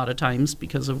them a lot of times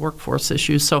because of workforce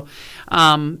issues. So,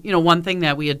 one thing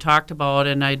that we had talked about,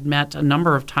 and I'd met a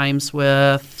number of times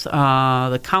with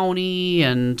the county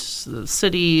and the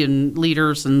city and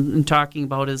leaders and talking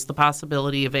about, is the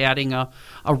possibility of adding a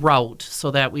route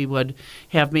so that we would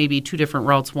have maybe two different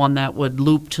routes, one that would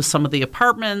loop to some of the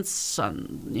apartments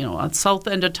on south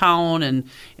end of town and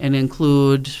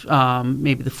include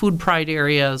maybe the Food Pride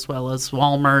area as well as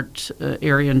Walmart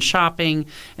area and shopping,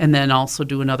 and then also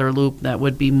do another loop that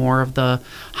would be more of the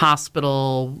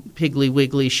hospital, Piggly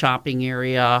Wiggly shopping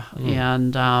area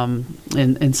and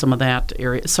some of that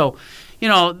area. So,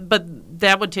 but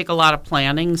that would take a lot of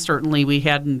planning. Certainly, we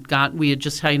had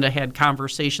just kind of had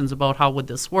conversations about how would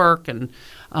this work, and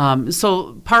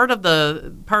so part of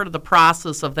the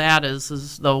process of that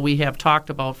is though we have talked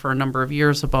about for a number of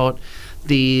years about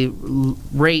the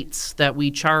rates that we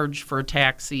charge for a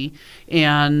taxi,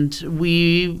 and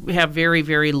we have very,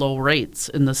 very low rates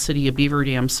in the city of Beaver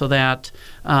Dam, so that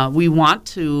we want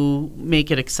to make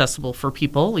it accessible for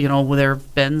people. There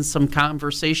have been some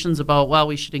conversations about, well,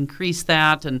 we should increase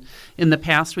that, and in the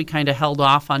past we kind of held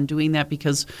off on doing that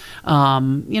because,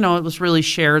 it was really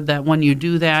shared that when you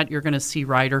do that, you're going to see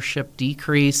ridership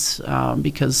decrease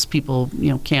because people,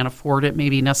 can't afford it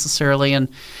maybe necessarily, and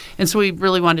so we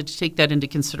really wanted to take that into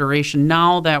consideration.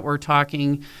 Now that we're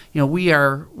talking, we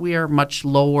are much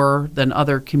lower than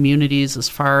other communities as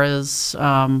far as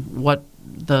what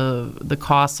the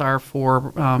costs are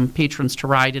for patrons to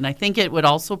ride, and I think it would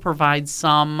also provide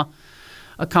some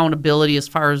accountability as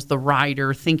far as the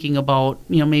rider thinking about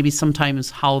maybe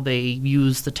sometimes how they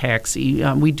use the taxi.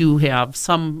 We do have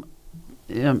some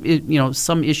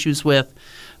some issues with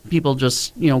people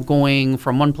just going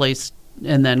from one place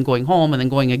and then going home and then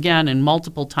going again and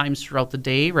multiple times throughout the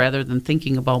day, rather than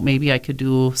thinking about maybe I could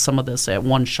do some of this at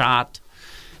one shot,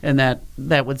 and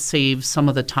that would save some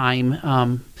of the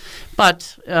time.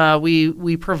 But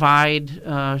we provide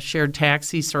shared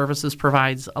taxi services,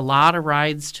 provides a lot of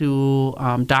rides to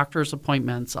doctor's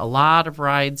appointments, a lot of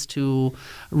rides to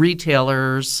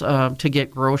retailers to get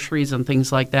groceries and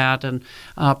things like that, and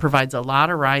provides a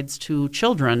lot of rides to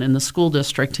children in the school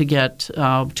district to get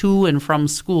to and from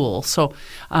school. So,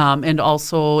 and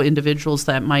also individuals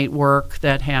that might work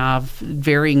that have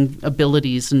varying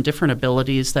abilities and different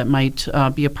abilities that might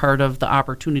be a part of the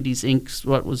Opportunities Inc.,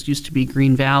 what was used to be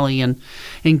Green Valley, and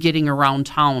getting around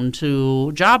town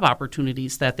to job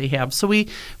opportunities that they have. So we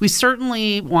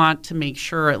certainly want to make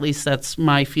sure, at least that's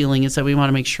my feeling, is that we want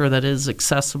to make sure that it is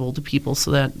accessible to people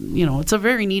so that, it's a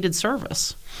very needed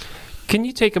service. Can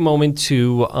you take a moment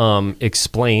to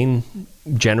explain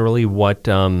generally what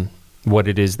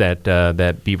it is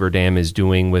that Beaver Dam is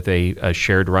doing with a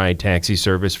shared ride taxi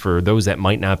service for those that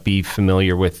might not be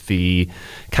familiar with the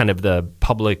kind of the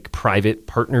public-private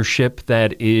partnership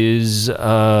that is,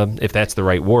 if that's the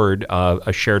right word,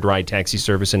 a shared ride taxi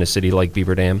service in a city like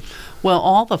Beaver Dam? Well,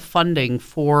 all the funding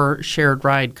for shared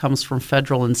ride comes from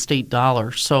federal and state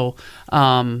dollars. So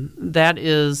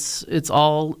it's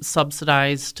all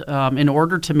subsidized in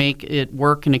order to make it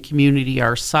work in a community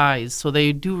our size. So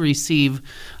they do receive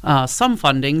some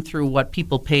funding through what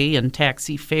people pay in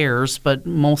taxi fares, but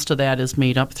most of that is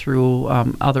made up through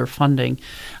other funding.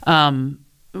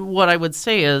 What I would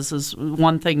say is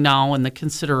one thing now in the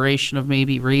consideration of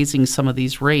maybe raising some of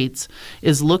these rates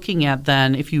is looking at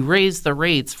then if you raise the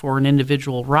rates for an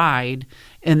individual ride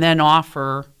and then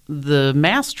offer the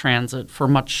mass transit for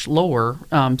much lower.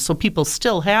 So people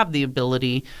still have the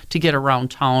ability to get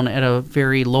around town at a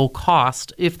very low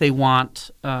cost if they want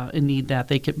and need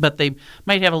that. But they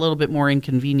might have a little bit more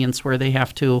inconvenience where they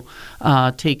have to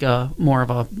take a more of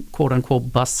a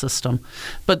quote-unquote bus system.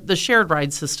 But the shared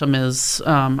ride system is,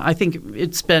 I think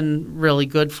it's been really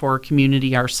good for a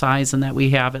community our size, and that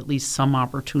we have at least some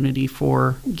opportunity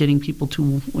for getting people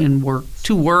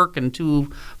to work and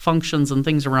to functions and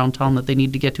things around town that they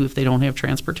need to get to if they don't have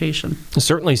transportation. It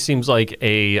certainly seems like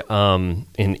an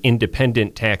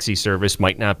independent taxi service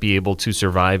might not be able to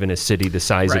survive in a city the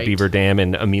size of Beaver Dam,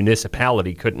 and a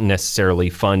municipality couldn't necessarily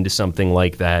fund something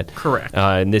like that. Correct.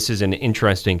 And this is an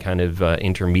interesting kind of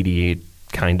intermediate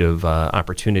kind of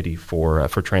opportunity for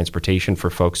transportation for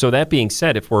folks. So that being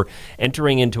said, if we're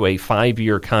entering into a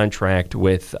 5-year contract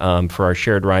with for our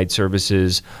shared ride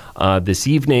services this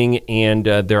evening, and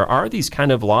there are these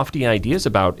kind of lofty ideas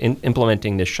about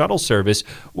implementing this shuttle service,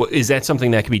 is that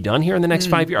something that can be done here in the next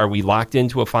 5 years? Are we locked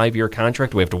into a 5-year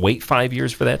contract? Do we have to wait 5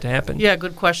 years for that to happen? Yeah,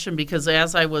 good question, because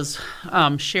as I was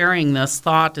sharing this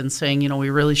thought and saying, we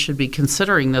really should be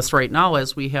considering this right now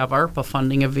as we have ARPA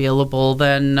funding available,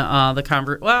 then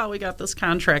we got this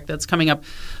contract that's coming up.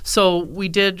 So we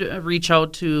did reach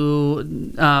out to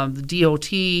the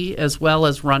DOT as well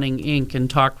as Running Inc. and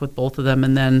talked with both of them,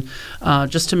 and then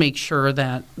just to make sure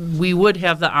that we would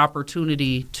have the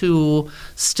opportunity to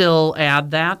still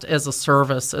add that as a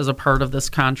service as a part of this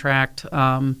contract.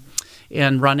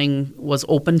 And Running was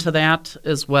open to that,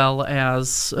 as well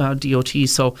as DOT.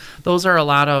 So those are a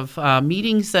lot of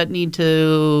meetings that need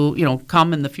to,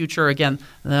 come in the future. Again,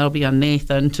 that'll be on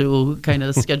Nathan to kind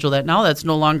of schedule that now. That's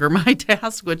no longer my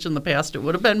task, which in the past it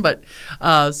would have been. But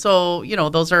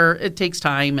it takes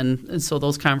time. And so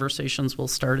those conversations will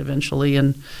start eventually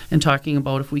and talking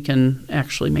about if we can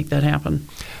actually make that happen.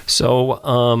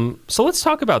 So let's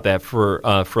talk about that for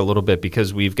a little bit,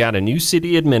 because we've got a new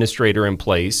city administrator in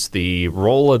place. The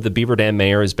role of the Beaver Dam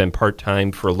mayor has been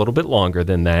part-time for a little bit longer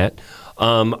than that.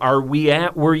 Are we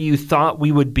at where you thought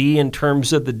we would be in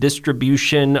terms of the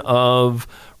distribution of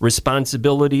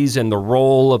responsibilities and the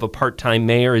role of a part-time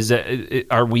mayor?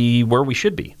 Are we where we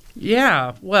should be?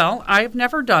 Yeah, well, I've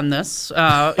never done this,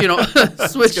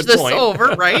 switch this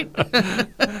over, right?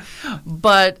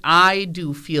 But I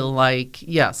do feel like,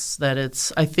 yes,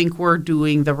 that I think we're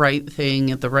doing the right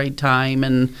thing at the right time,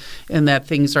 and that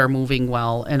things are moving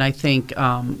well. And I think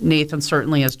Nathan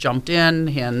certainly has jumped in,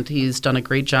 and he's done a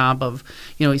great job of,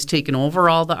 he's taken over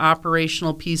all the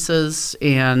operational pieces,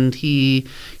 and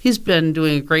he's been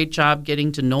doing a great job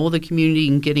getting to know the community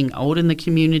and getting out in the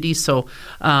community. So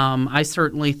I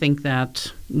certainly think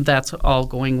that's all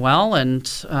going well,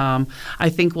 and I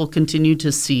think we'll continue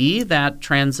to see that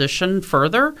transition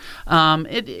further.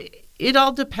 It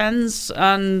all depends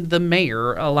on the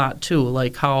mayor a lot too,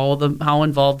 like how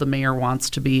involved the mayor wants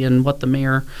to be and what the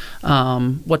mayor,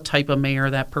 what type of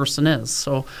mayor that person is.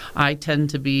 So I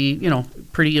tend to be,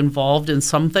 pretty involved in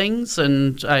some things,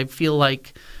 and I feel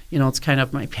like, it's kind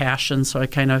of my passion, so I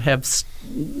kind of have,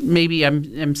 maybe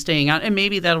I'm staying on, and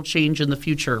maybe that'll change in the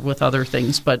future with other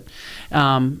things. But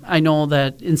I know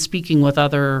that in speaking with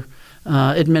other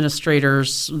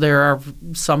administrators, there are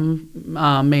some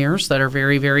mayors that are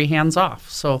very, very hands-off.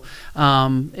 So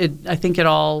I think it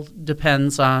all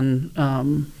depends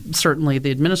on certainly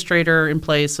the administrator in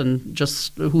place and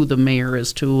just who the mayor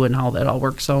is too, and how that all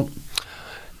works out.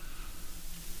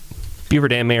 Beaver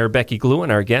Dam Mayor Becky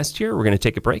Glewen, our guest here. We're going to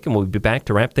take a break, and we'll be back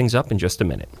to wrap things up in just a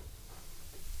minute.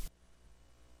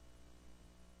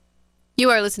 You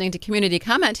are listening to Community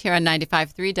Comment here on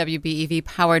 95.3 WBEV,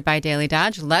 powered by Daily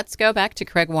Dodge. Let's go back to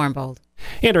Craig Warmbold.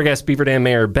 And our guest, Beaver Dam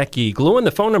Mayor Becky Glewen.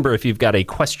 The phone number, if you've got a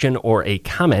question or a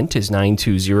comment, is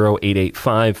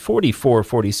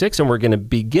 920-885-4446. And we're going to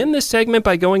begin this segment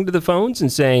by going to the phones and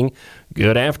saying,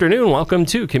 good afternoon. Welcome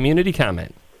to Community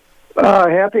Comment.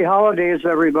 Happy holidays,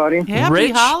 everybody.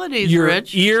 Happy holidays, your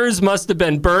Rich. Ears must have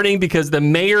been burning, because the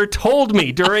mayor told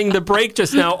me during the break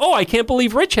just now, I can't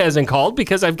believe Rich hasn't called,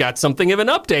 because I've got something of an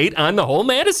update on the whole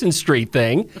Madison Street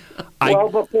thing. Well,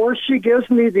 before she gives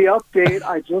me the update,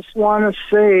 I just want to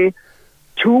say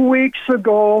 2 weeks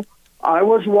ago, I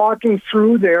was walking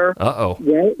through there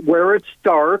where it's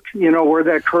dark, where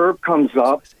that curve comes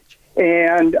up,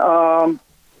 and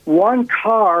one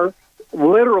car,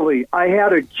 literally, I had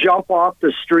to jump off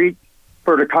the street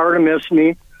for the car to miss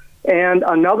me. And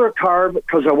another car,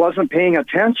 because I wasn't paying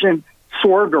attention,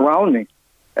 swerved around me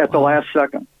at the last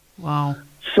second. Wow.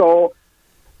 So,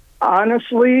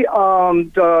 honestly,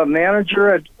 one of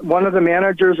the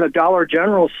managers at Dollar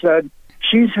General said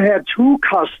she's had 2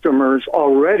 customers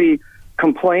already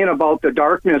complain about the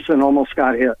darkness and almost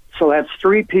got hit. So that's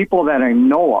 3 people that I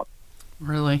know of.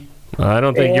 Really? I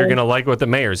don't think you're going to like what the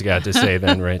mayor's got to say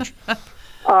then, Rich.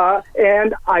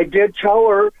 And I did tell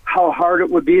her how hard it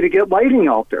would be to get lighting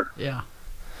out there. Yeah.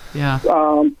 Yeah.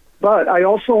 But I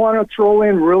also want to throw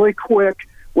in really quick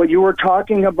what you were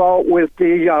talking about with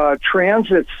the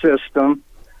transit system.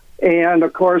 And,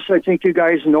 of course, I think you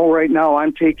guys know right now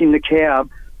I'm taking the cab.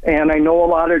 And I know a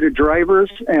lot of the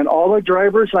drivers, and all the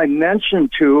drivers I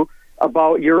mentioned to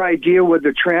about your idea with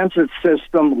the transit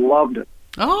system loved it.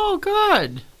 Oh,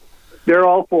 good. They're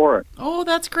all for it. Oh,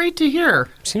 that's great to hear.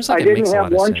 Seems like I didn't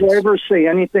have one driver say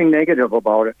anything negative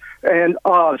about it. And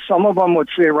some of them would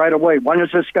say right away, when is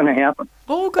this going to happen?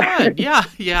 Oh, good.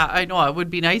 Yeah, I know. It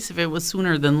would be nice if it was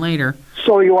sooner than later.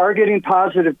 So you are getting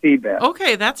positive feedback.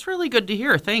 Okay, that's really good to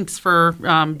hear. Thanks for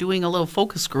doing a little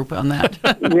focus group on that.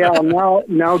 Yeah,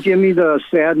 now give me the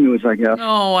sad news, I guess.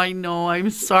 Oh, I know.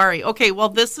 I'm sorry. Okay, well,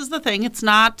 this is the thing. It's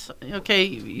not, okay,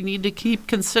 you need to keep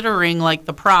considering, like,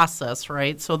 the process,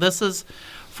 right? So this is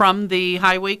from the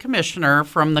highway commissioner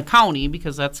from the county,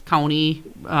 because that's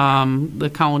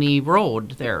the county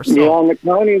road there. So. Yeah, and the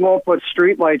county won't put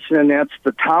streetlights in. That's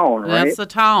the town, right? That's the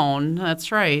town.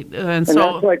 That's right. And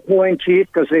so that's like pulling teeth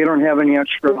because they don't have any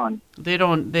extra money. They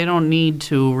don't need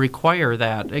to require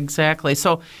that. Exactly.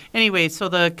 So anyway, so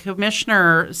the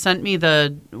commissioner sent me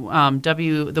the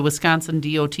Wisconsin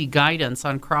DOT guidance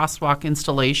on crosswalk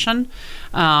installation.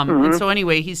 And so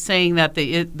anyway, he's saying that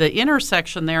the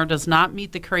intersection there does not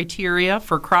meet the criteria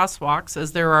for crosswalks,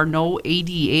 as there are no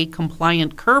ADA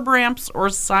compliant curb ramps or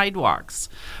sidewalks.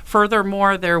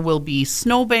 Furthermore, there will be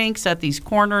snowbanks at these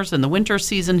corners in the winter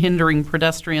season, hindering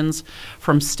pedestrians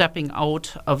from stepping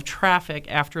out of traffic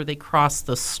after they cross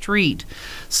the street.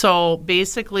 So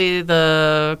basically,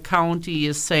 the county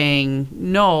is saying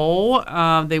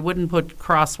no, they wouldn't put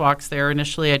crosswalks there.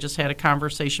 Initially, I just had a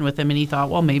conversation with him, and he thought,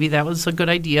 well, maybe that was a good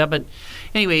idea. But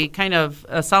anyway, kind of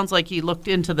sounds like he looked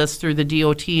into this through the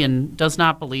DOT and does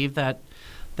not believe that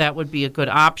that would be a good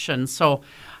option. So,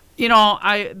 you know,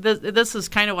 this is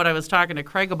kind of what I was talking to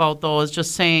Craig about, though, is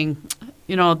just saying,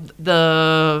 you know,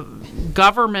 the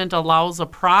government allows a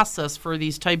process for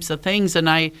these types of things. And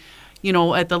at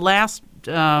the last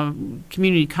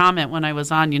community comment when I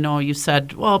was on, you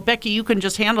said, well, Becky, you can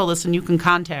just handle this and you can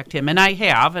contact him. And I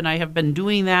have been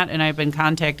doing that, and I've been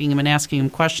contacting him and asking him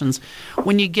questions.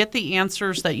 When you get the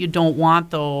answers that you don't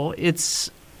want, though,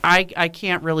 I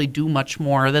can't really do much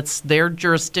more. That's their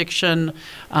jurisdiction.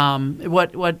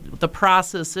 What the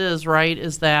process is, right,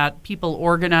 is that people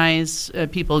organize,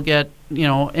 people get,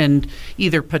 and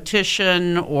either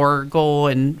petition or go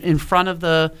in front of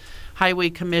the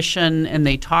Highway Commission and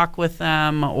they talk with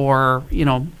them, or,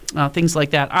 things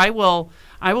like that. I will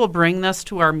bring this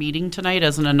to our meeting tonight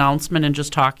as an announcement and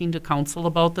just talking to council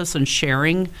about this and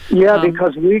sharing. Yeah,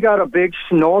 because we got a big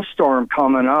snowstorm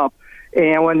coming up.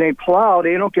 And when they plow,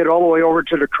 they don't get all the way over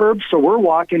to the curb, so we're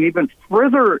walking even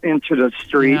further into the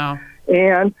street. Yeah.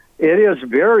 And it is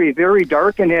very, very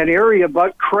dark in that area.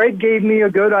 But Craig gave me a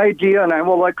good idea, and I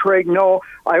will let Craig know.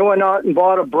 I went out and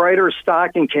bought a brighter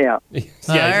stocking cap. Yeah,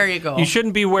 there you go. You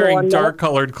shouldn't be wearing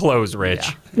dark-colored clothes,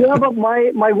 Rich. Yeah, but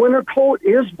my winter coat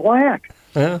is black.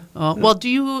 Yeah. Well,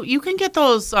 you can get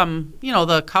those,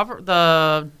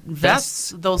 the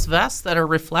vests, those vests that are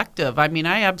reflective. I mean,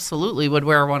 I absolutely would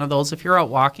wear one of those if you're out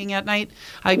walking at night.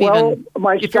 If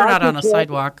you're not on a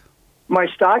sidewalk. My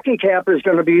stocking cap is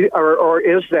going to be, or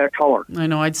is that color. I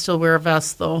know. I'd still wear a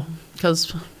vest, though,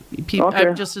 because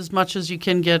just as much as you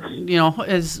can get,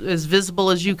 as visible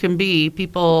as you can be,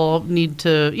 people need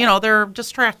to, they're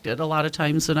distracted a lot of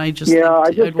times, and I just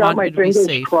I'd got my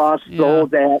fingers crossed, though,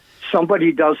 that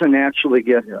somebody doesn't actually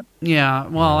get hit. Yeah,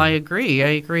 well, I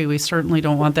agree. We certainly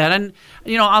don't want that. And,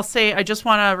 I'll say, I just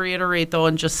want to reiterate, though,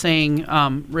 and just saying,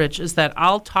 Rich, is that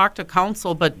I'll talk to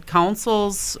council, but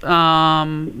council's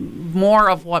more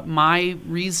of what my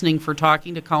reasoning for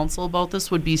talking to council about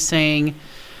this would be saying,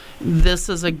 this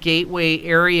is a gateway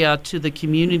area to the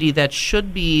community that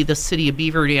should be the city of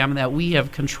Beaver Dam that we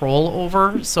have control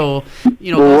over. So,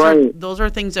 those are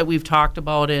things that we've talked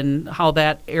about in how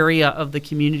that area of the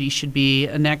community should be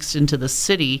annexed into the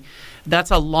city. That's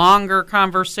a longer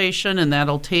conversation, and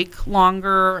that'll take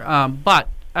longer. But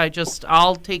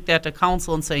I'll take that to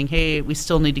council and saying, hey, we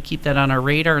still need to keep that on our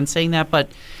radar and saying that.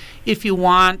 But if you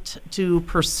want to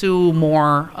pursue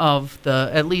more of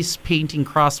at least painting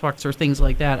crosswalks or things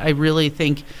like that, I really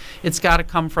think it's got to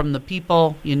come from the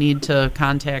people. You need to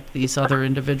contact these other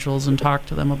individuals and talk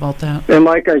to them about that. And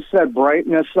like I said,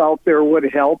 brightness out there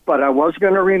would help, but I was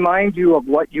going to remind you of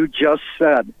what you just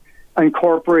said.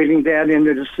 incorporating that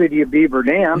into the city of Beaver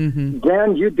Dam,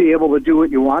 then you'd be able to do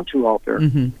what you want to out there.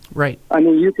 Right. I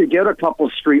mean, you could get a couple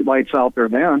of street lights out there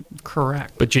then.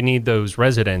 Correct. But you need those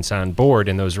residents on board,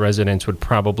 and those residents would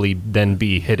probably then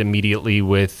be hit immediately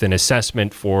with an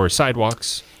assessment for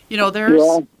sidewalks. You know, there's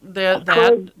that.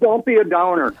 Don't be a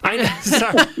downer.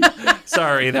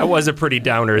 Sorry, that was a pretty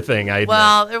downer thing.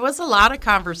 Well, there was a lot of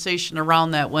conversation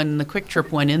around that when the Quick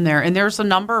Trip went in there, and there's a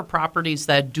number of properties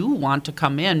that do want to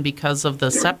come in because of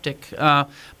the septic,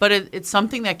 but it's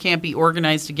something that can't be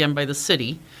organized again by the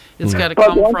city. It's got to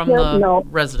come from the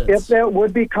residents. If that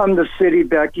would become the city,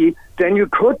 Becky, then you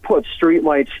could put street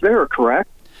lights there, correct?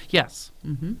 Yes.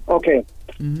 Okay.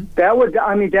 That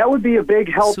would be a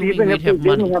big help, Assuming even if we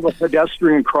didn't have a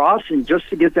pedestrian crossing, just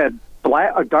to get that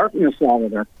darkness out of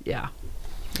there. Yeah.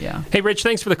 Hey, Rich,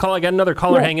 thanks for the call. I got another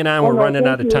caller hanging on. We're running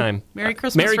out of time. Merry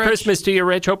Christmas, Merry Rich. Christmas to you,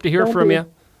 Rich. Hope to hear from you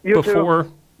before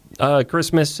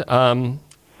Christmas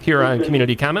here on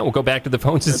Community Comment. We'll go back to the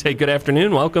phones and say good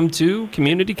afternoon. Welcome to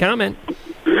Community Comment.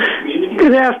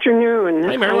 Good afternoon.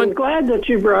 Hi, Marilyn. I'm glad that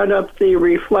you brought up the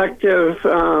reflective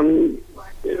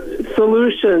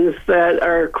solutions that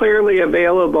are clearly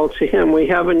available to him. We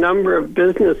have a number of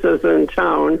businesses in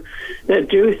town that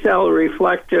do sell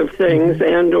reflective things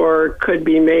and or could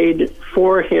be made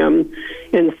for him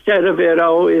instead of it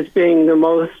always being the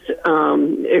most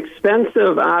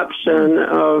expensive option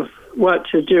of what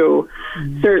to do.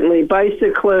 Certainly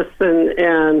bicyclists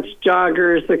and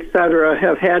joggers, etc.,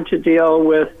 have had to deal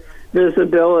with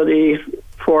visibility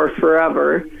for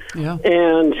forever. Yeah.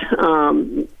 And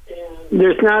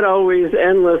there's not always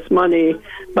endless money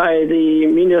by the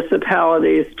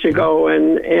municipalities to go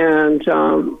and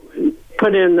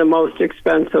put in the most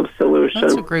expensive solution.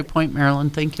 That's a great point, Marilyn.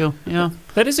 Thank you. Yeah.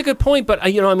 That is a good point, but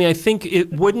I think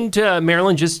it wouldn't,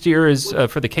 Marilyn, just here is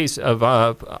for the case of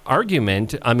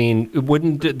argument,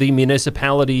 wouldn't the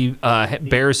municipality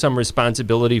bear some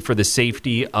responsibility for the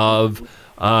safety of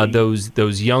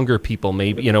those younger people?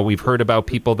 Maybe, we've heard about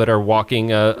people that are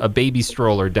walking a baby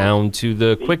stroller down to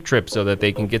the Quick Trip so that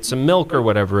they can get some milk or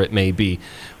whatever it may be.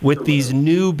 With these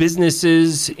new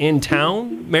businesses in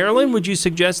town, Marilyn, would you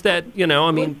suggest that,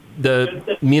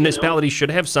 the municipality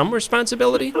should have some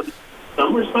responsibility? I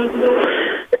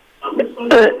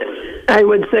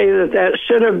would say that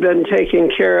should have been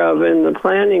taken care of in the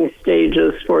planning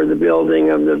stages for the building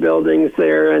of the buildings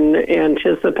there and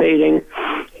anticipating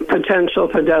potential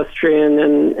pedestrian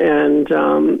and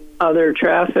other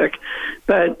traffic.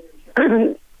 But,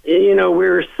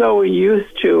 we're so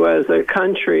used to, as a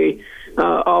country,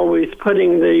 always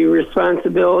putting the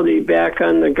responsibility back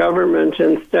on the government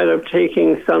instead of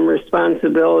taking some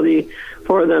responsibility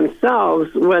for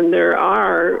themselves when there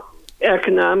are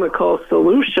economical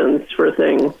solutions for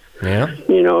things. Yeah.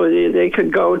 They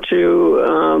could go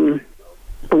to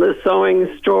the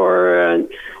sewing store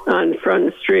on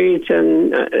Front Street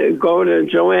and go to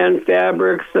Joanne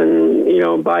Fabrics and,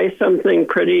 buy something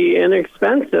pretty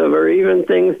inexpensive, or even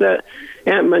things that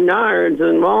at Menards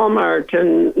and Walmart.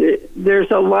 And there's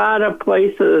a lot of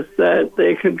places that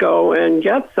they could go and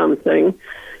get something,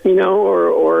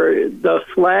 or the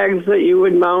flags that you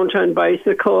would mount on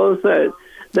bicycles that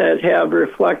have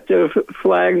reflective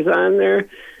flags on there.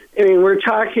 I mean, we're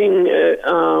talking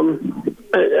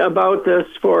about this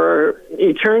for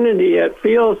eternity, it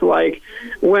feels like,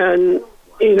 when,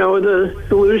 the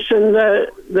solution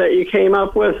that you came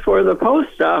up with for the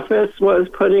post office was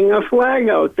putting a flag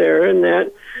out there, and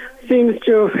that seems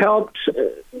to have helped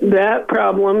that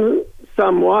problem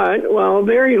somewhat. Well, a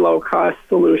very low-cost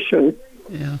solution.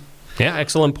 Yeah. Yeah,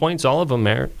 excellent points, all of them,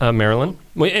 Marilyn.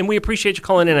 And we appreciate you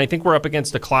calling in. I think we're up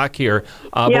against the clock here,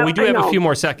 but we do have a few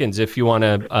more seconds if you want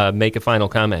to make a final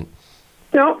comment.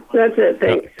 No, that's it.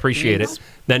 Thanks. Appreciate it.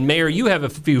 Then, Mayor, you have a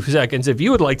few seconds if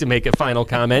you would like to make a final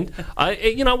comment.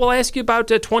 We'll ask you about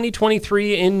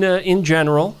 2023 in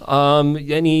general.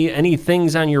 Any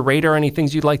things on your radar? Any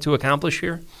things you'd like to accomplish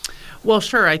here? Well,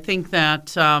 sure. I think that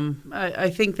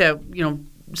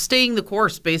staying the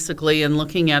course, basically, and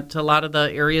looking at a lot of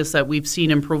the areas that we've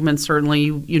seen improvements. Certainly,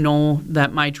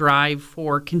 that my drive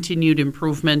for continued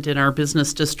improvement in our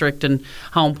business district and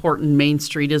how important Main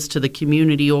Street is to the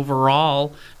community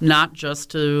overall, not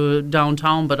just to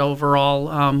downtown, but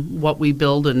overall what we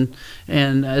build and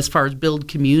as far as build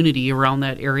community around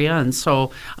that area. And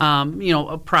so,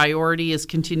 a priority is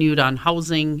continued on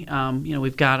housing.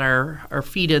 We've got our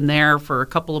feet in there for a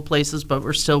couple of places, but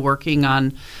we're still working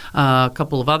on a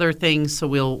couple of other things. So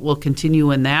we'll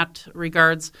continue in that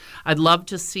regards. I'd love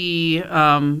to see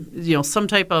some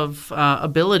type of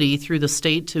ability through the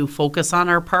state to focus on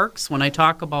our parks. When I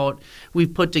talk about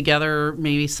we've put together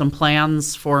maybe some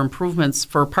plans for improvements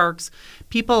for parks,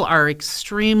 people are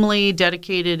extremely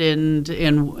dedicated and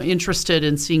interested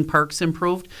in seeing parks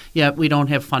improved, yet we don't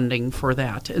have funding for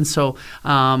that. And so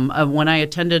when I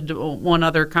attended one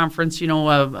other conference,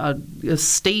 a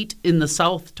state in the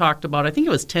South talked about, I think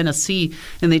it was Tennessee,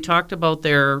 and they talked about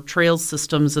their trail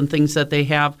systems and things that they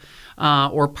have.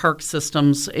 Or park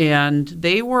systems, and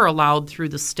they were allowed through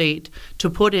the state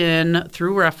to put in,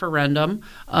 through referendum,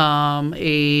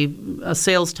 a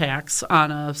sales tax on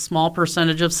a small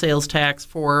percentage of sales tax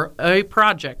for a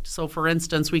project. So, for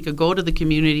instance, we could go to the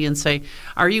community and say,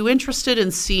 are you interested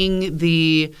in seeing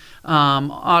the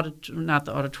not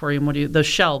the auditorium,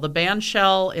 the band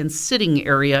shell and sitting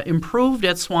area improved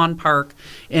at Swan Park,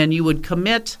 and you would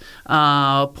commit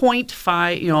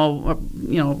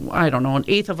 0.5, I don't know,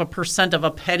 1/8% of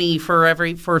a penny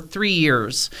for 3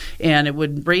 years, and it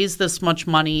would raise this much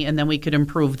money, and then we could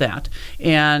improve that.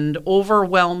 And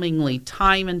overwhelmingly,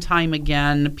 time and time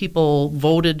again, people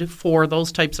voted for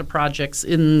those types of projects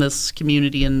in this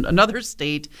community in another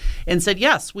state and said,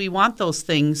 yes, we want those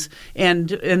things. And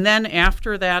then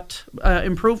after that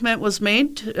improvement was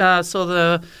made,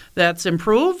 that's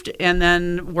improved, and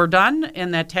then we're done,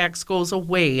 and that tax goes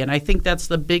away. And I think that's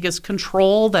the biggest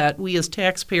control that we as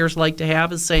taxpayers like to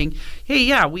have, is saying, hey,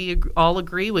 yeah, we all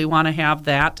agree we want to have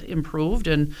that improved.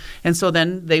 And so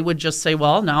then they would just say,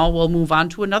 well, now we'll move on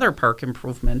to another park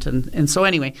improvement. And so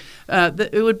anyway,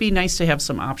 it would be nice to have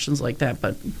some options like that.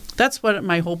 But that's what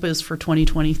my hope is for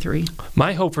 2023.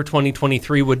 My hope for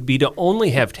 2023 would be to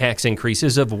only have tax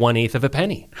increases of 1/8 of a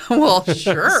penny. Well,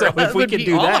 sure. So if we could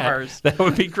do that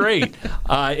would be great.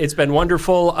 It's been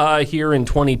wonderful here in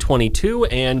 2022,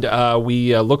 and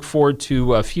we look forward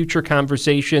to future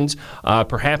conversations,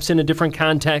 perhaps in a different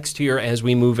context here as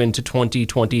we move into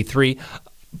 2023.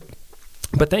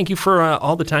 But thank you for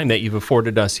all the time that you've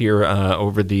afforded us here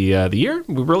over the year.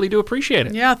 We really do appreciate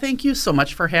it. Yeah, thank you so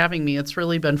much for having me. It's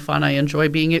really been fun. I enjoy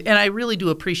being it, and I really do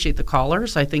appreciate the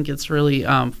callers. I think it's really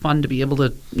fun to be able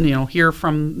to hear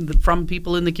from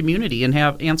people in the community and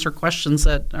answer questions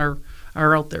that are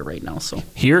out there right now. So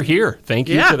Here. Thank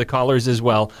you to the callers as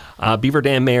well. Beaver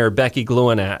Dam Mayor Becky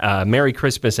Gluin, Merry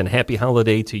Christmas and Happy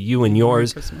Holiday to you and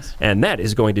yours. Merry Christmas. And that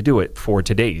is going to do it for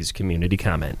today's Community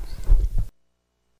Comment.